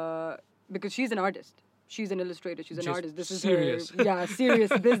 because she's an artist. she's an illustrator, she's an Just artist. This is serious. her,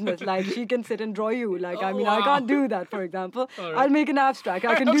 serious business. Like, she can sit and draw you. Like, Oh, I mean, wow. I can't do that, for example. All right. I'll make an abstract.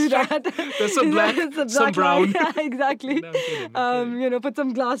 I can do that. There's some black, It's a some black line. brown. Yeah, exactly. No, I'm kidding, I'm kidding. You know, put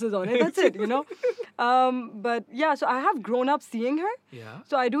some glasses on it. That's it, you know. But yeah, so I have grown up seeing her. Yeah.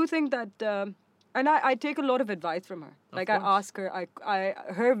 So I do think that, and I take a lot of advice from her. Like, I course. ask her,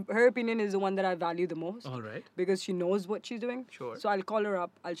 her opinion is the one that I value the most. All right. Because she knows what she's doing. Sure. So I'll call her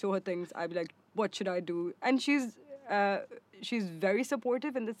up, I'll show her things, I'll be like, what should I do? And she's very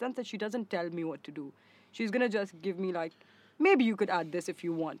supportive in the sense that she doesn't tell me what to do. She's gonna just give me like, maybe you could add this if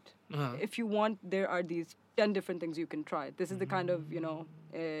you want. Uh-huh. If you want, there are these 10 different things you can try. This is the kind of, you know,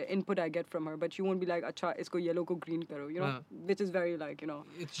 input I get from her. But she won't be like, acha, isko yellow ko green karo, you know, Uh-huh. which is very like, you know.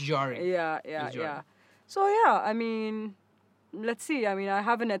 It's jarring. Yeah. So yeah, I mean, let's see. I mean, I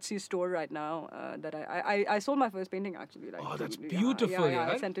have an Etsy store right now that I sold my first painting actually. Like, Oh, that's yeah, beautiful, Yeah,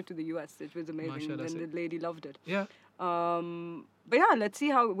 I yeah. sent it to the US. It was amazing, Mashallah, and sir. the lady loved it. Yeah. But yeah, let's see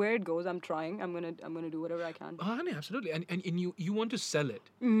where it goes. I'm trying. I'm gonna do whatever I can. No, absolutely. And you want to sell it.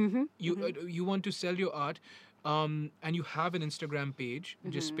 Mm-hmm. You want to sell your art, and you have an Instagram page.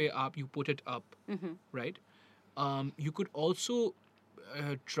 Just pay up. You put it up, right? You could also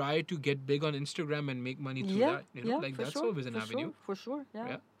try to get big on Instagram and make money through that. You know, like for that's sure, always an avenue. For sure.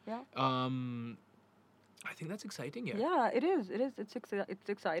 Yeah. I think that's exciting. Yeah. Yeah, it is. It's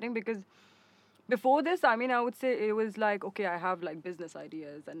exciting because before this, I mean, I would say it was like, okay, I have like business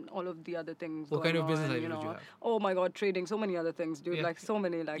ideas and all of the other things. What kind going of business on, ideas you did you know. have? Oh my God, trading, so many other things, dude. Yeah. Like so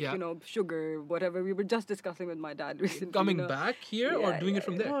many, like Yeah. you know, sugar, whatever. We were just discussing with my dad recently. Coming you know. back here or doing it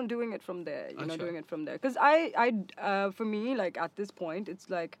from there? No, doing it from there. You know, Acha. doing it from there. Because for me, like at this point, it's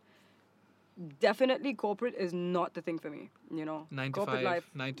like definitely corporate is not the thing for me. You know, 9 to corporate 5, life,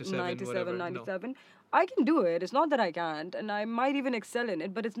 9 to 7, whatever, no. 97. I can do it. It's not that I can't, and I might even excel in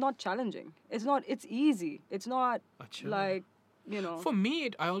it. But it's not challenging. It's not. It's easy. It's not Acha. like, you know. For me,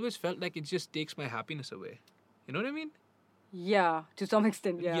 I always felt like it just takes my happiness away. You know what I mean? Yeah, to some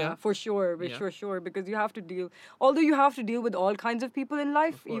extent, Yeah. for sure, Yeah. for sure, because you have to deal. Although you have to deal with all kinds of people in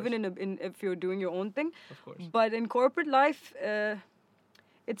life, course. even if you're doing your own thing. Of course. But in corporate life,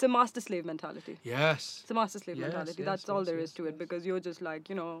 it's a master-slave mentality. Yes. It's a master-slave Yes, mentality. yes, That's all yes, there is yes, to it, yes. because you're just like,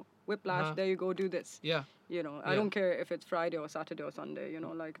 you know, whiplash. Uh-huh. There you go, do this. Yeah. You know, I Yeah. don't care if it's Friday or Saturday or Sunday. You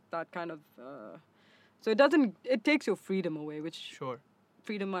know, like that kind of. So it doesn't. It takes your freedom away, which Sure.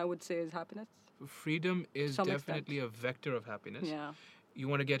 freedom I would say is happiness. Freedom is Some definitely a vector of happiness. Yeah. You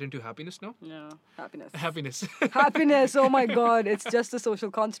want to get into happiness now? Yeah. Happiness. Happiness. Happiness, oh my God, it's just a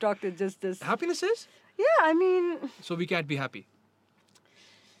social construct. It's just this. Happiness is? Yeah, I mean, So we can't be happy.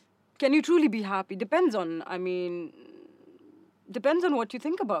 can you truly be happy? Depends on what you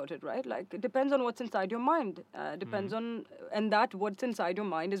think about it, right? Like, it depends on what's inside your mind. Depends on, and that what's inside your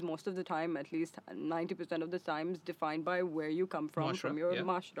mind is most of the time, at least 90% of the times, defined by where you come from Mashra, your yeah.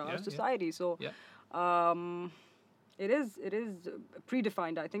 mashra, Yeah, society. So, Yeah. it is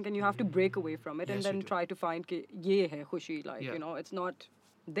predefined, I think, and you have to break away from it and Yes, you then do. try to find ki ye hai khushi, like, Yeah. you know, it's not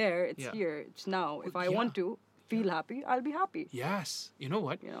there, it's Yeah. here, it's now. If I yeah. want to feel happy, I'll be happy. Yes. You know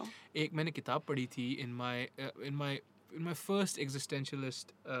what? You know. एक मैंने किताब पढ़ी थी in my first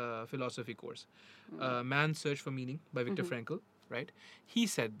existentialist philosophy course, Man's Search for Meaning by Viktor Frankl, right? He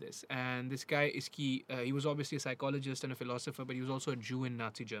said this, and this guy he was obviously a psychologist and a philosopher, but he was also a Jew in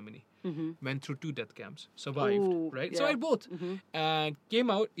Nazi Germany. Went through 2 death camps, survived, Ooh, right? yeah. So I both.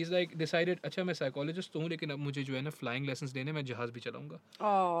 Came out, he's like decided, अच्छा मैं psychologist तो हूँ, लेकिन अब मुझे जो है ना flying lessons लेने मैं जहाज भी चलाऊंगा.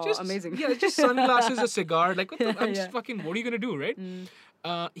 Oh, amazing. Yeah, just sunglasses, a cigar. Like, I'm just Yeah. fucking, what are you going to do, right?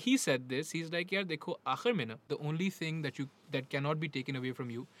 He said this. He's like, yeah, dekho, aakhir mein na, the only thing that cannot be taken away from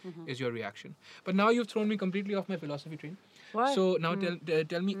you is your reaction. But now you've thrown me completely off my philosophy train. Why? So now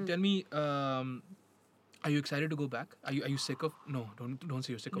tell me, are you excited to go back? Are you sick of? No, don't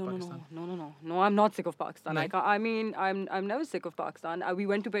say you're sick of Pakistan. No, I'm not sick of Pakistan. Like- I mean, I'm never sick of Pakistan. We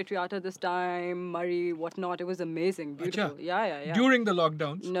went to Patriata this time, Murray, whatnot. It was amazing, beautiful. Acha. Yeah. During the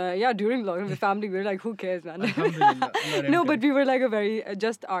lockdowns. No, yeah, during lockdown with family, we were like, who cares, man? Alhamdulillah, Allah No, reham but kare. we were like a very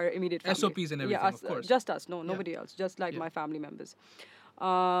just our immediate family. SOPs and everything, yeah, of course. Just us, no, nobody else. Just like Yeah. my family members.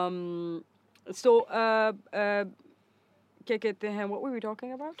 So, क्या कहते हैं? What were we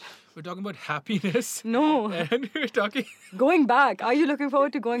talking about? We're talking about happiness. No. And we're talking. Going back. Are you looking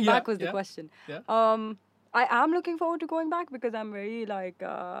forward to going Yeah, back was the yeah, question. yeah. I am looking forward to going back because I'm very like,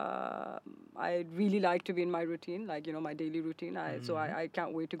 I really like to be in my routine, like, you know, my daily routine. So I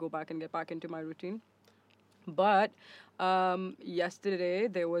can't wait to go back and get back into my routine. But yesterday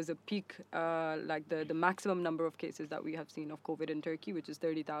there was a peak, like the maximum number of cases that we have seen of COVID in Turkey, which is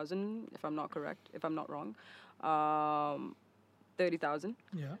 30,000, if I'm not correct, if I'm not wrong. 30,000.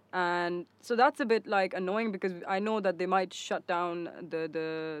 Yeah. And so that's a bit like annoying because I know that they might shut down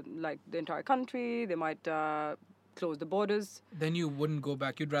the entire country. They might close the borders. Then you wouldn't go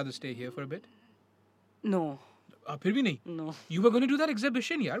back. You'd rather stay here for a bit. No, फिर भी नहीं. no. You were going to do that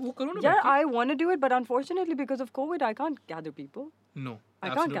exhibition, यार. वो करो ना. Yeah, बैठ के. I want to do it, but unfortunately, because of COVID, I can't gather people. No. I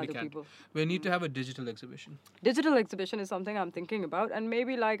can't absolutely gather can't. people. We need to have a digital exhibition. Digital exhibition is something I'm thinking about, and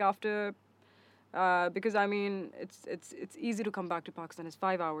maybe like after, because I mean, it's easy to come back to Pakistan. It's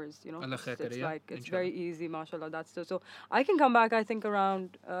 5 hours, you know. Allah khair It's kare, yeah, like it's inshallah. very easy, mashallah. That's so I can come back. I think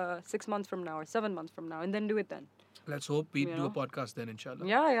around 6 months from now or 7 months from now, and then do it then. Let's hope we You do a know? podcast then, inshallah.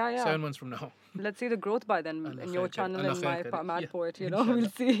 Yeah. 7 months from now. Let's see the growth by then Allah in your khair kare. channel Allah and khair my kare. Mad Yeah, Poet. You know, we'll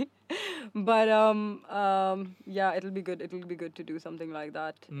see. But yeah, it'll be good. It'll be good to do something like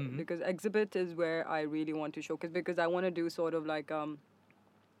that because exhibit is where I really want to showcase because I want to do sort of like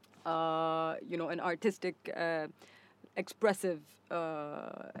you know, an artistic, expressive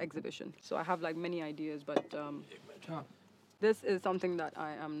exhibition. So I have like many ideas, but this is something that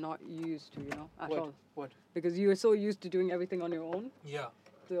I am not used to, you know, at all. What? Because you're so used to doing everything on your own. Yeah.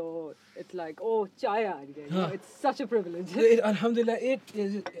 So it's like, oh, chai aa gayi. You know, it's such a privilege. Alhamdulillah,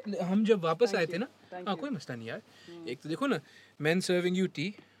 हम जब वापस आए थे ना, Thank हाँ you. कोई मसला नहीं यार. एक तो देखो ना, men serving you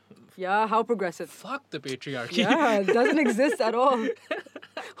tea. Yeah, how progressive. Fuck the patriarchy. Yeah, it doesn't exist at all.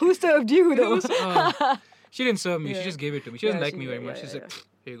 Who served you though? She didn't serve me. She Yeah. just gave it to me. She doesn't Yeah, like she me very did, much. yeah, She's yeah, like,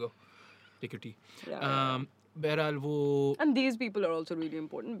 here you go, take your tea. Yeah, बहरहाल वो And these people are also really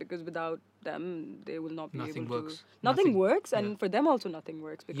important because without them, they will not be Nothing able works. to. Nothing Nothing- works, and yeah. for them also nothing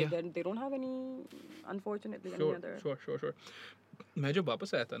works because Yeah. then they don't have any, unfortunately, any sure, other. sure. मैं जब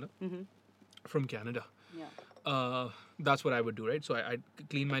वापस आया था ना, from Canada, Yeah. that's what I would do, right? So I'd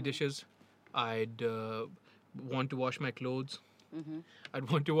clean my dishes. I'd want to wash my clothes.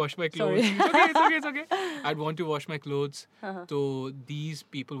 I'd want to wash my clothes. Sorry. It's okay. I'd want to wash my clothes. So these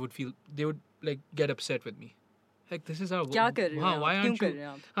people would feel, they would like get upset with me. Like, this is our क्या कर रहे हो आप? why क्यों aren't कर you? रहे हैं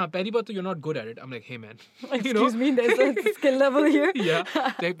आप? हाँ, पहली बात तो you're not good at it. I'm like, hey man, Excuse me, there's a skill level here. yeah.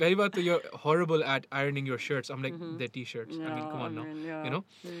 Like, पहली बात तो you're horrible at ironing your shirts. I'm like, they're t-shirts. I mean, come on now, yeah. you know.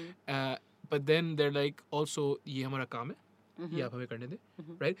 But then they're like, also, ये हमारा काम है. ये आप हमें करने दे,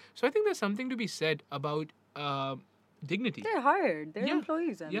 right? So I think there's something to be said about dignity. They're hired. They're Yeah.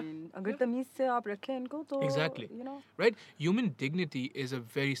 employees. I Yeah. mean, अगर तमीज से आप रखें इनको तो Exactly. you know. Right? Human dignity is a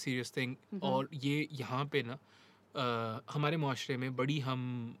very serious thing. और ये यहाँ पे ना हमारे माशरे में बड़ी हम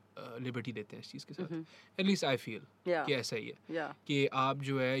लिबर्टी देते हैं इस चीज़ के साथ. At least I feel Yeah. कि ऐसा ही है. Yeah. कि आप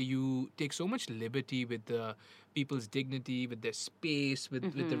जो है you take so much liberty with the people's dignity, with their space, with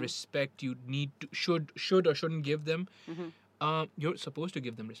the respect you need to should or shouldn't give them. You're supposed to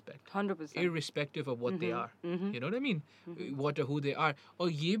give them respect. 100%. Irrespective of what they are. You know what I mean? What or who they are.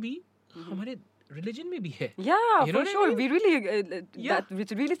 और ये भी हमारे religion में भी है. Yeah, You know for what I sure. mean? We really, Yeah.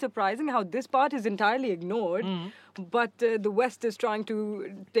 it's really surprising how this part is entirely ignored, but the West is trying to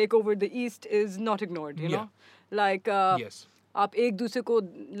take over the East is not ignored, you know? Like, Yes. आप एक दूसरे को,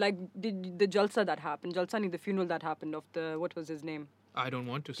 like, the jalsa that happened, jalsa नहीं, the funeral that happened of the, what was his name? I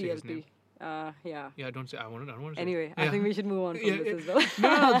don't want to say his TLP. name. Yeah. Yeah, don't say. I don't want to say. Anyway, I Yeah. think we should move on from Yeah, this as well.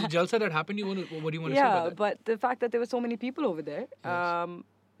 No, the jalsa that happened. What do you want to say Yeah, about that? but the fact that there were so many people over there,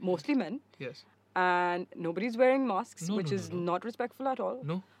 mostly men, Yes. and nobody's wearing masks, No, which no, is no, no. not respectful at all.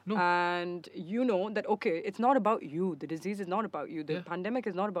 No. And you know that, okay, it's not about you. The disease is not about you. The Yeah. pandemic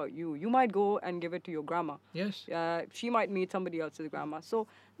is not about you. You might go and give it to your grandma. Yes. She might meet somebody else's grandma. So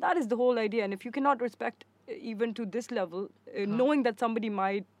that is the whole idea. And if you cannot respect even to this level, knowing that somebody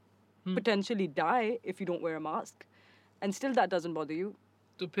might potentially die if you don't wear a mask, and still that doesn't bother you.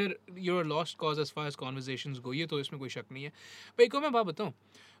 तो फिर you're a lost cause as far as conversations go. ये तो इसमें कोई शक नहीं है. पर एक और मैं बात बताऊं.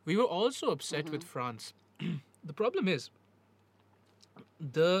 We were also upset with France. The problem is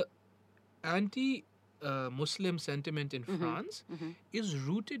the anti-Muslim sentiment in France is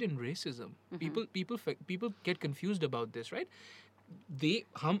rooted in racism. People get confused about this, right?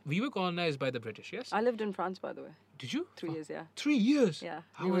 We were colonized by the British, yes? I lived in France, by the way. Did you? 3 years, yeah. 3 years? Yeah,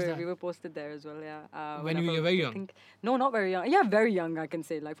 How was that? we were posted there as well. Yeah, When you whenever- were very I young? think- no, not very young. Yeah, very young. I can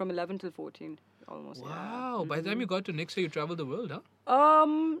say like from 11 till 14, almost. Wow. By the time you got to Nixon, you traveled the world, huh?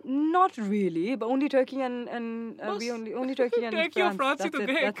 Yeah. Not really, but only Turkey and we only Turkey and Turkey और France he That's तो it.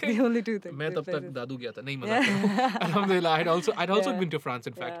 गए That's कहीं। the only two things. मैं two तब तक places. दादू गया था नहीं मजाक कर रहा हूँ. Alhamdulillah, I'd also Yeah. been to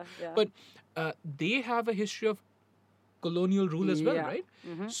France in fact. Yeah. But they have a history of colonial rule as well, Yeah. right?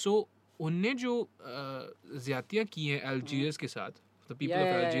 So उनने जो ज़्यादतियाँ की हैं Algiers के साथ, the people of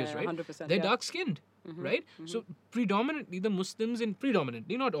Yeah, Algiers, right? 100%, They're yeah. dark skinned, right? So predominantly the Muslims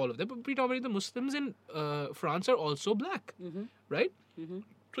predominantly, not all of them, but predominantly the Muslims in France are also black, right?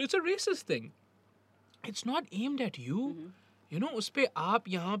 So it's a racist thing. It's not aimed at you. You know, uspe aap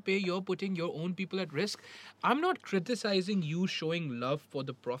yahan pe you're putting your own people at risk. I'm not criticizing you showing love for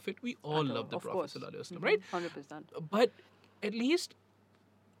the Prophet. We all love the Of Prophet course. sallallahu alaihi wasallam, right? 100%. But at least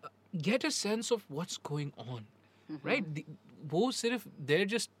get a sense of what's going on, right? वो सिर्फ they're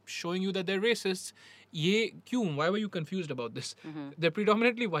just showing you that they're racists. ये क्यों? Why were you confused about this? They're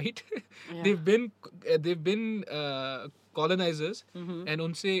predominantly white. They've been colonizers, and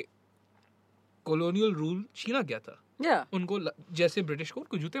उनसे colonial rule छीना गया था. Yeah. उनको जैसे ब्रिटिश को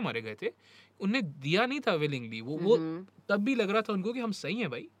उनको जूते मारे गए थे, उन्हें दिया नहीं था willingly. वो तब भी लग रहा था उनको कि हम सही हैं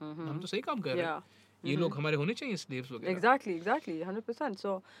भाई, हम तो सही काम कर रहे हैं. ये लोग हमारे होने चाहिए slaves वगैरह. Exactly, 100%.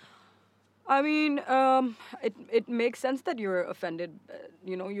 So, I mean, it makes sense that you're offended.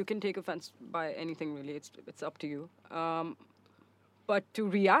 You know, you can take offense by anything really. It's up to you. But to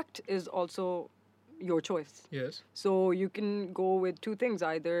react is also your choice. Yes. So you can go with two things.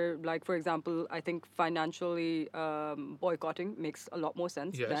 Either, like for example, I think financially boycotting makes a lot more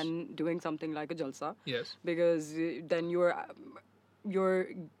sense Yes. than doing something like a jalsa. Yes. Because then you're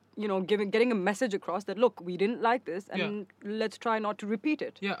you know getting a message across that look, we didn't like this, and let's try not to repeat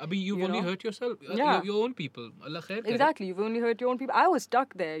it. Yeah, abhi you've You only know? hurt yourself, Yeah. your own people. Allah khair kare. Exactly, you've only hurt your own people. I was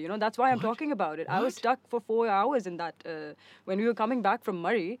stuck there, you know, that's why I'm talking about it. I was What? stuck for 4 hours in that when we were coming back from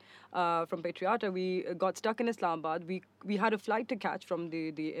Murray, from Patriata. We got stuck in Islamabad. We had a flight to catch from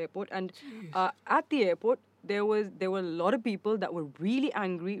the airport, and at the airport there were a lot of people that were really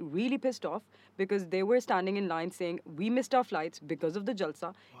angry, really pissed off, because they were standing in line saying, we missed our flights because of the jalsa.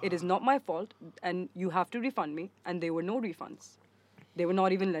 It is not my fault, and you have to refund me. And there were no refunds. They were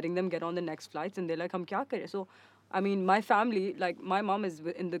not even letting them get on the next flights, and they're like, hum kya kare? So, I mean, my family, like my mom is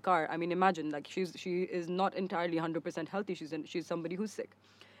in the car. I mean, imagine, like she is not entirely 100% healthy. She's somebody who's sick.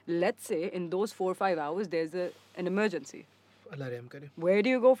 Let's say in those 4 or 5 hours there's an emergency. Allah rehm kare. Where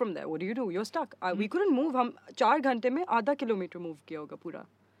do you go from there? What do you do? You're stuck. We couldn't move. हम 4 घंटे में आधा kilometre move किया होगा पूरा.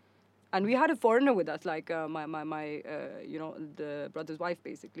 And we had a foreigner with us, like my you know, the brother's wife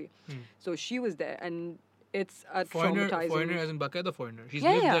basically. So she was there, and it's a traumatizing. Foreigner as in Baqaida foreigner. She's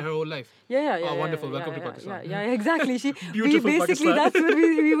Yeah, lived yeah. there her whole life. Yeah. Oh, wonderful. Yeah, Welcome to yeah, Pakistan. Yeah, exactly. Beautiful we basically, Pakistan. that's what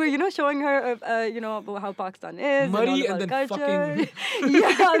we were, you know, showing her, you know, about how Pakistan is. Murray and all and of our then culture.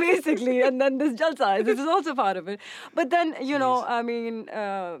 Yeah, basically. And then this jalsa, this is also part of it. But then, you know, I mean,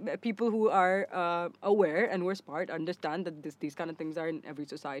 people who are aware and who are smart understand that these kind of things are in every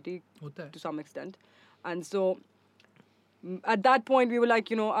society Hota hai. to some extent. And so, at that point, we were like,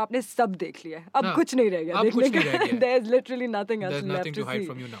 you know, आपने सब देख लिया है. अब कुछ नहीं रह गया अब देखने कुछ नहीं रह का. गया. There's literally nothing else There's left nothing to hide see.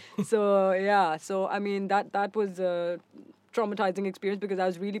 from you now. So yeah, so I mean that was a traumatizing experience, because I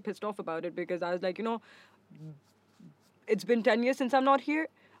was really pissed off about it, because I was like, you know, it's been 10 years since I'm not here,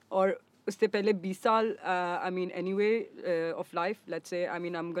 or usse pehle 20 saal, I mean anyway of life. Let's say, I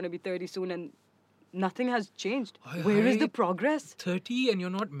mean, I'm going to be 30 soon, and nothing has changed. Where is the progress? 30 and you're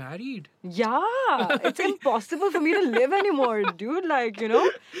not married. Yeah, it's impossible for me to live anymore, dude. Like, you know,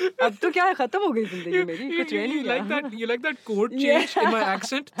 अब तो क्या है, खत्म हो गई जिंदगी मेरी, कुछ रह नहीं गया. You like that chord change in my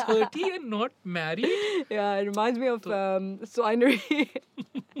accent? 30 and not married? Yeah, it reminds me of Swinery.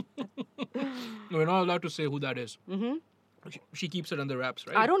 We're not allowed to say who that is. She keeps it under wraps,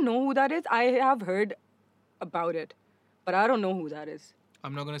 right? I don't know who that is. I have heard about it, but I don't know who that is.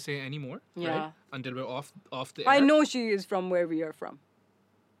 I'm not going to say any more, Yeah. right? Until we're off the air. I know she is from where we are from.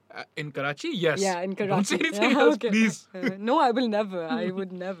 In Karachi? Yes. Yeah, in Karachi. Don't say anything Yeah, else, okay. please. No, I will never. I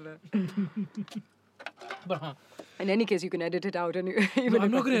would never. But In any case, you can edit it out. And no,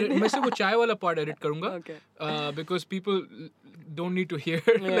 I'm not going to edit. मैं सिर्फ वो चाय वाला part edit करूँगा. Okay. Because people don't need to hear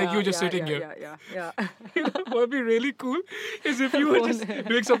like you just sitting here. Yeah. What would be really cool is if you were just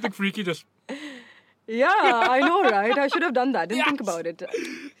doing something freaky, just... Yeah, I know, right? I should have done that. Didn't think Yes. about it.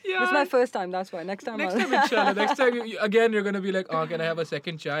 Yeah. This is my first time, that's why. Next time, Next I'll... time, inshallah. Next time, again, you're going to be like, oh, can I have a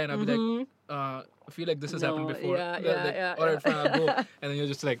second chai? And I'll be like, I feel like this has happened No, before. yeah, All right, fine, I'll go. And then you're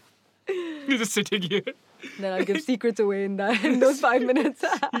just like, you're just sitting here. Then I'll give secrets away in those 5 minutes.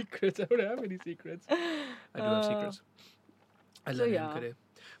 Secrets. I don't have any secrets. I do have secrets. Allah so, rehm yeah. kare.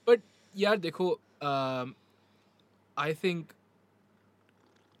 But, yaar, dekho, I think...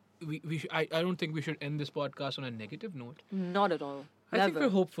 I don't think we should end this podcast on a negative note. Not at all. I think we're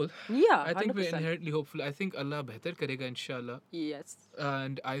hopeful. Yeah, I think we're 100%. inherently hopeful. I think Allah behtar karega, inshallah. Yes.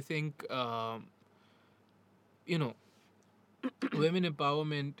 And I think, you know, women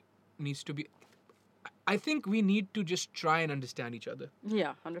empowerment needs to be... I think we need to just try and understand each other,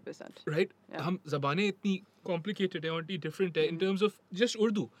 Yeah, 100%. right? Yeah. हम ज़बानें इतनी complicated हैं और इतनी different है in terms of just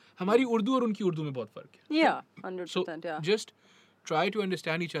Urdu. हमारी Urdu और उनकी Urdu में बहुत फ़र्क है. Yeah, 100%, So yeah. just try to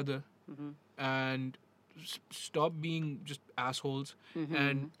understand each other and stop being just assholes.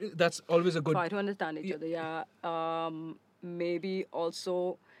 And that's always a good... Try to understand each other, yeah. maybe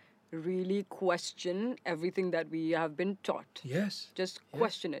also really question everything that we have been taught. Yes. Just Yes.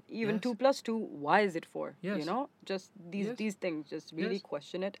 question it. Even Yes. 2 plus 2, why is it 4? Yes. You know, just Yes. these things. Just really Yes.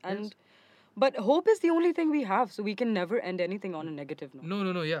 question it. And but hope is the only thing we have, so we can never end anything on a negative note.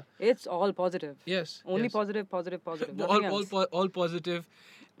 No, yeah. It's all positive. Yes. Only yes. positive, positive, positive. all, Nothing all, else. all positive,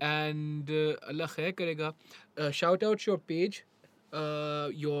 and Allah khair karega. Shout out your page,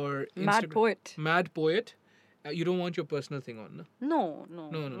 your Mad Instagram. Poet. Mad Poet. You don't want your personal thing on, no? No No,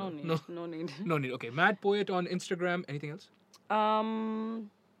 need. no. No need. No need. Okay, Mad Poet on Instagram. Anything else?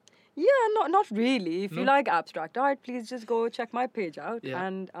 Yeah, not really. If you No? like abstract art, please just go check my page out. Yeah.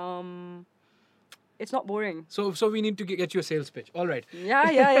 And it's not boring. So we need to get you a sales pitch. All right.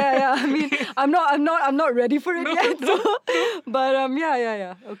 Yeah. I mean, I'm not ready for it yet. So, but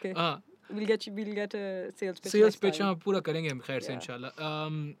yeah. Okay. We'll get a sales pitch. Sales next pitch time. हम पूरा करेंगे हम खैर से Yeah. इंशाल्लाह.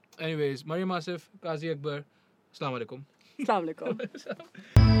 Anyways, Mariam Asif, Qazi Akbar, Assalamu alaikum. Assalamu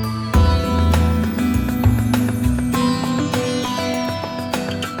alaikum.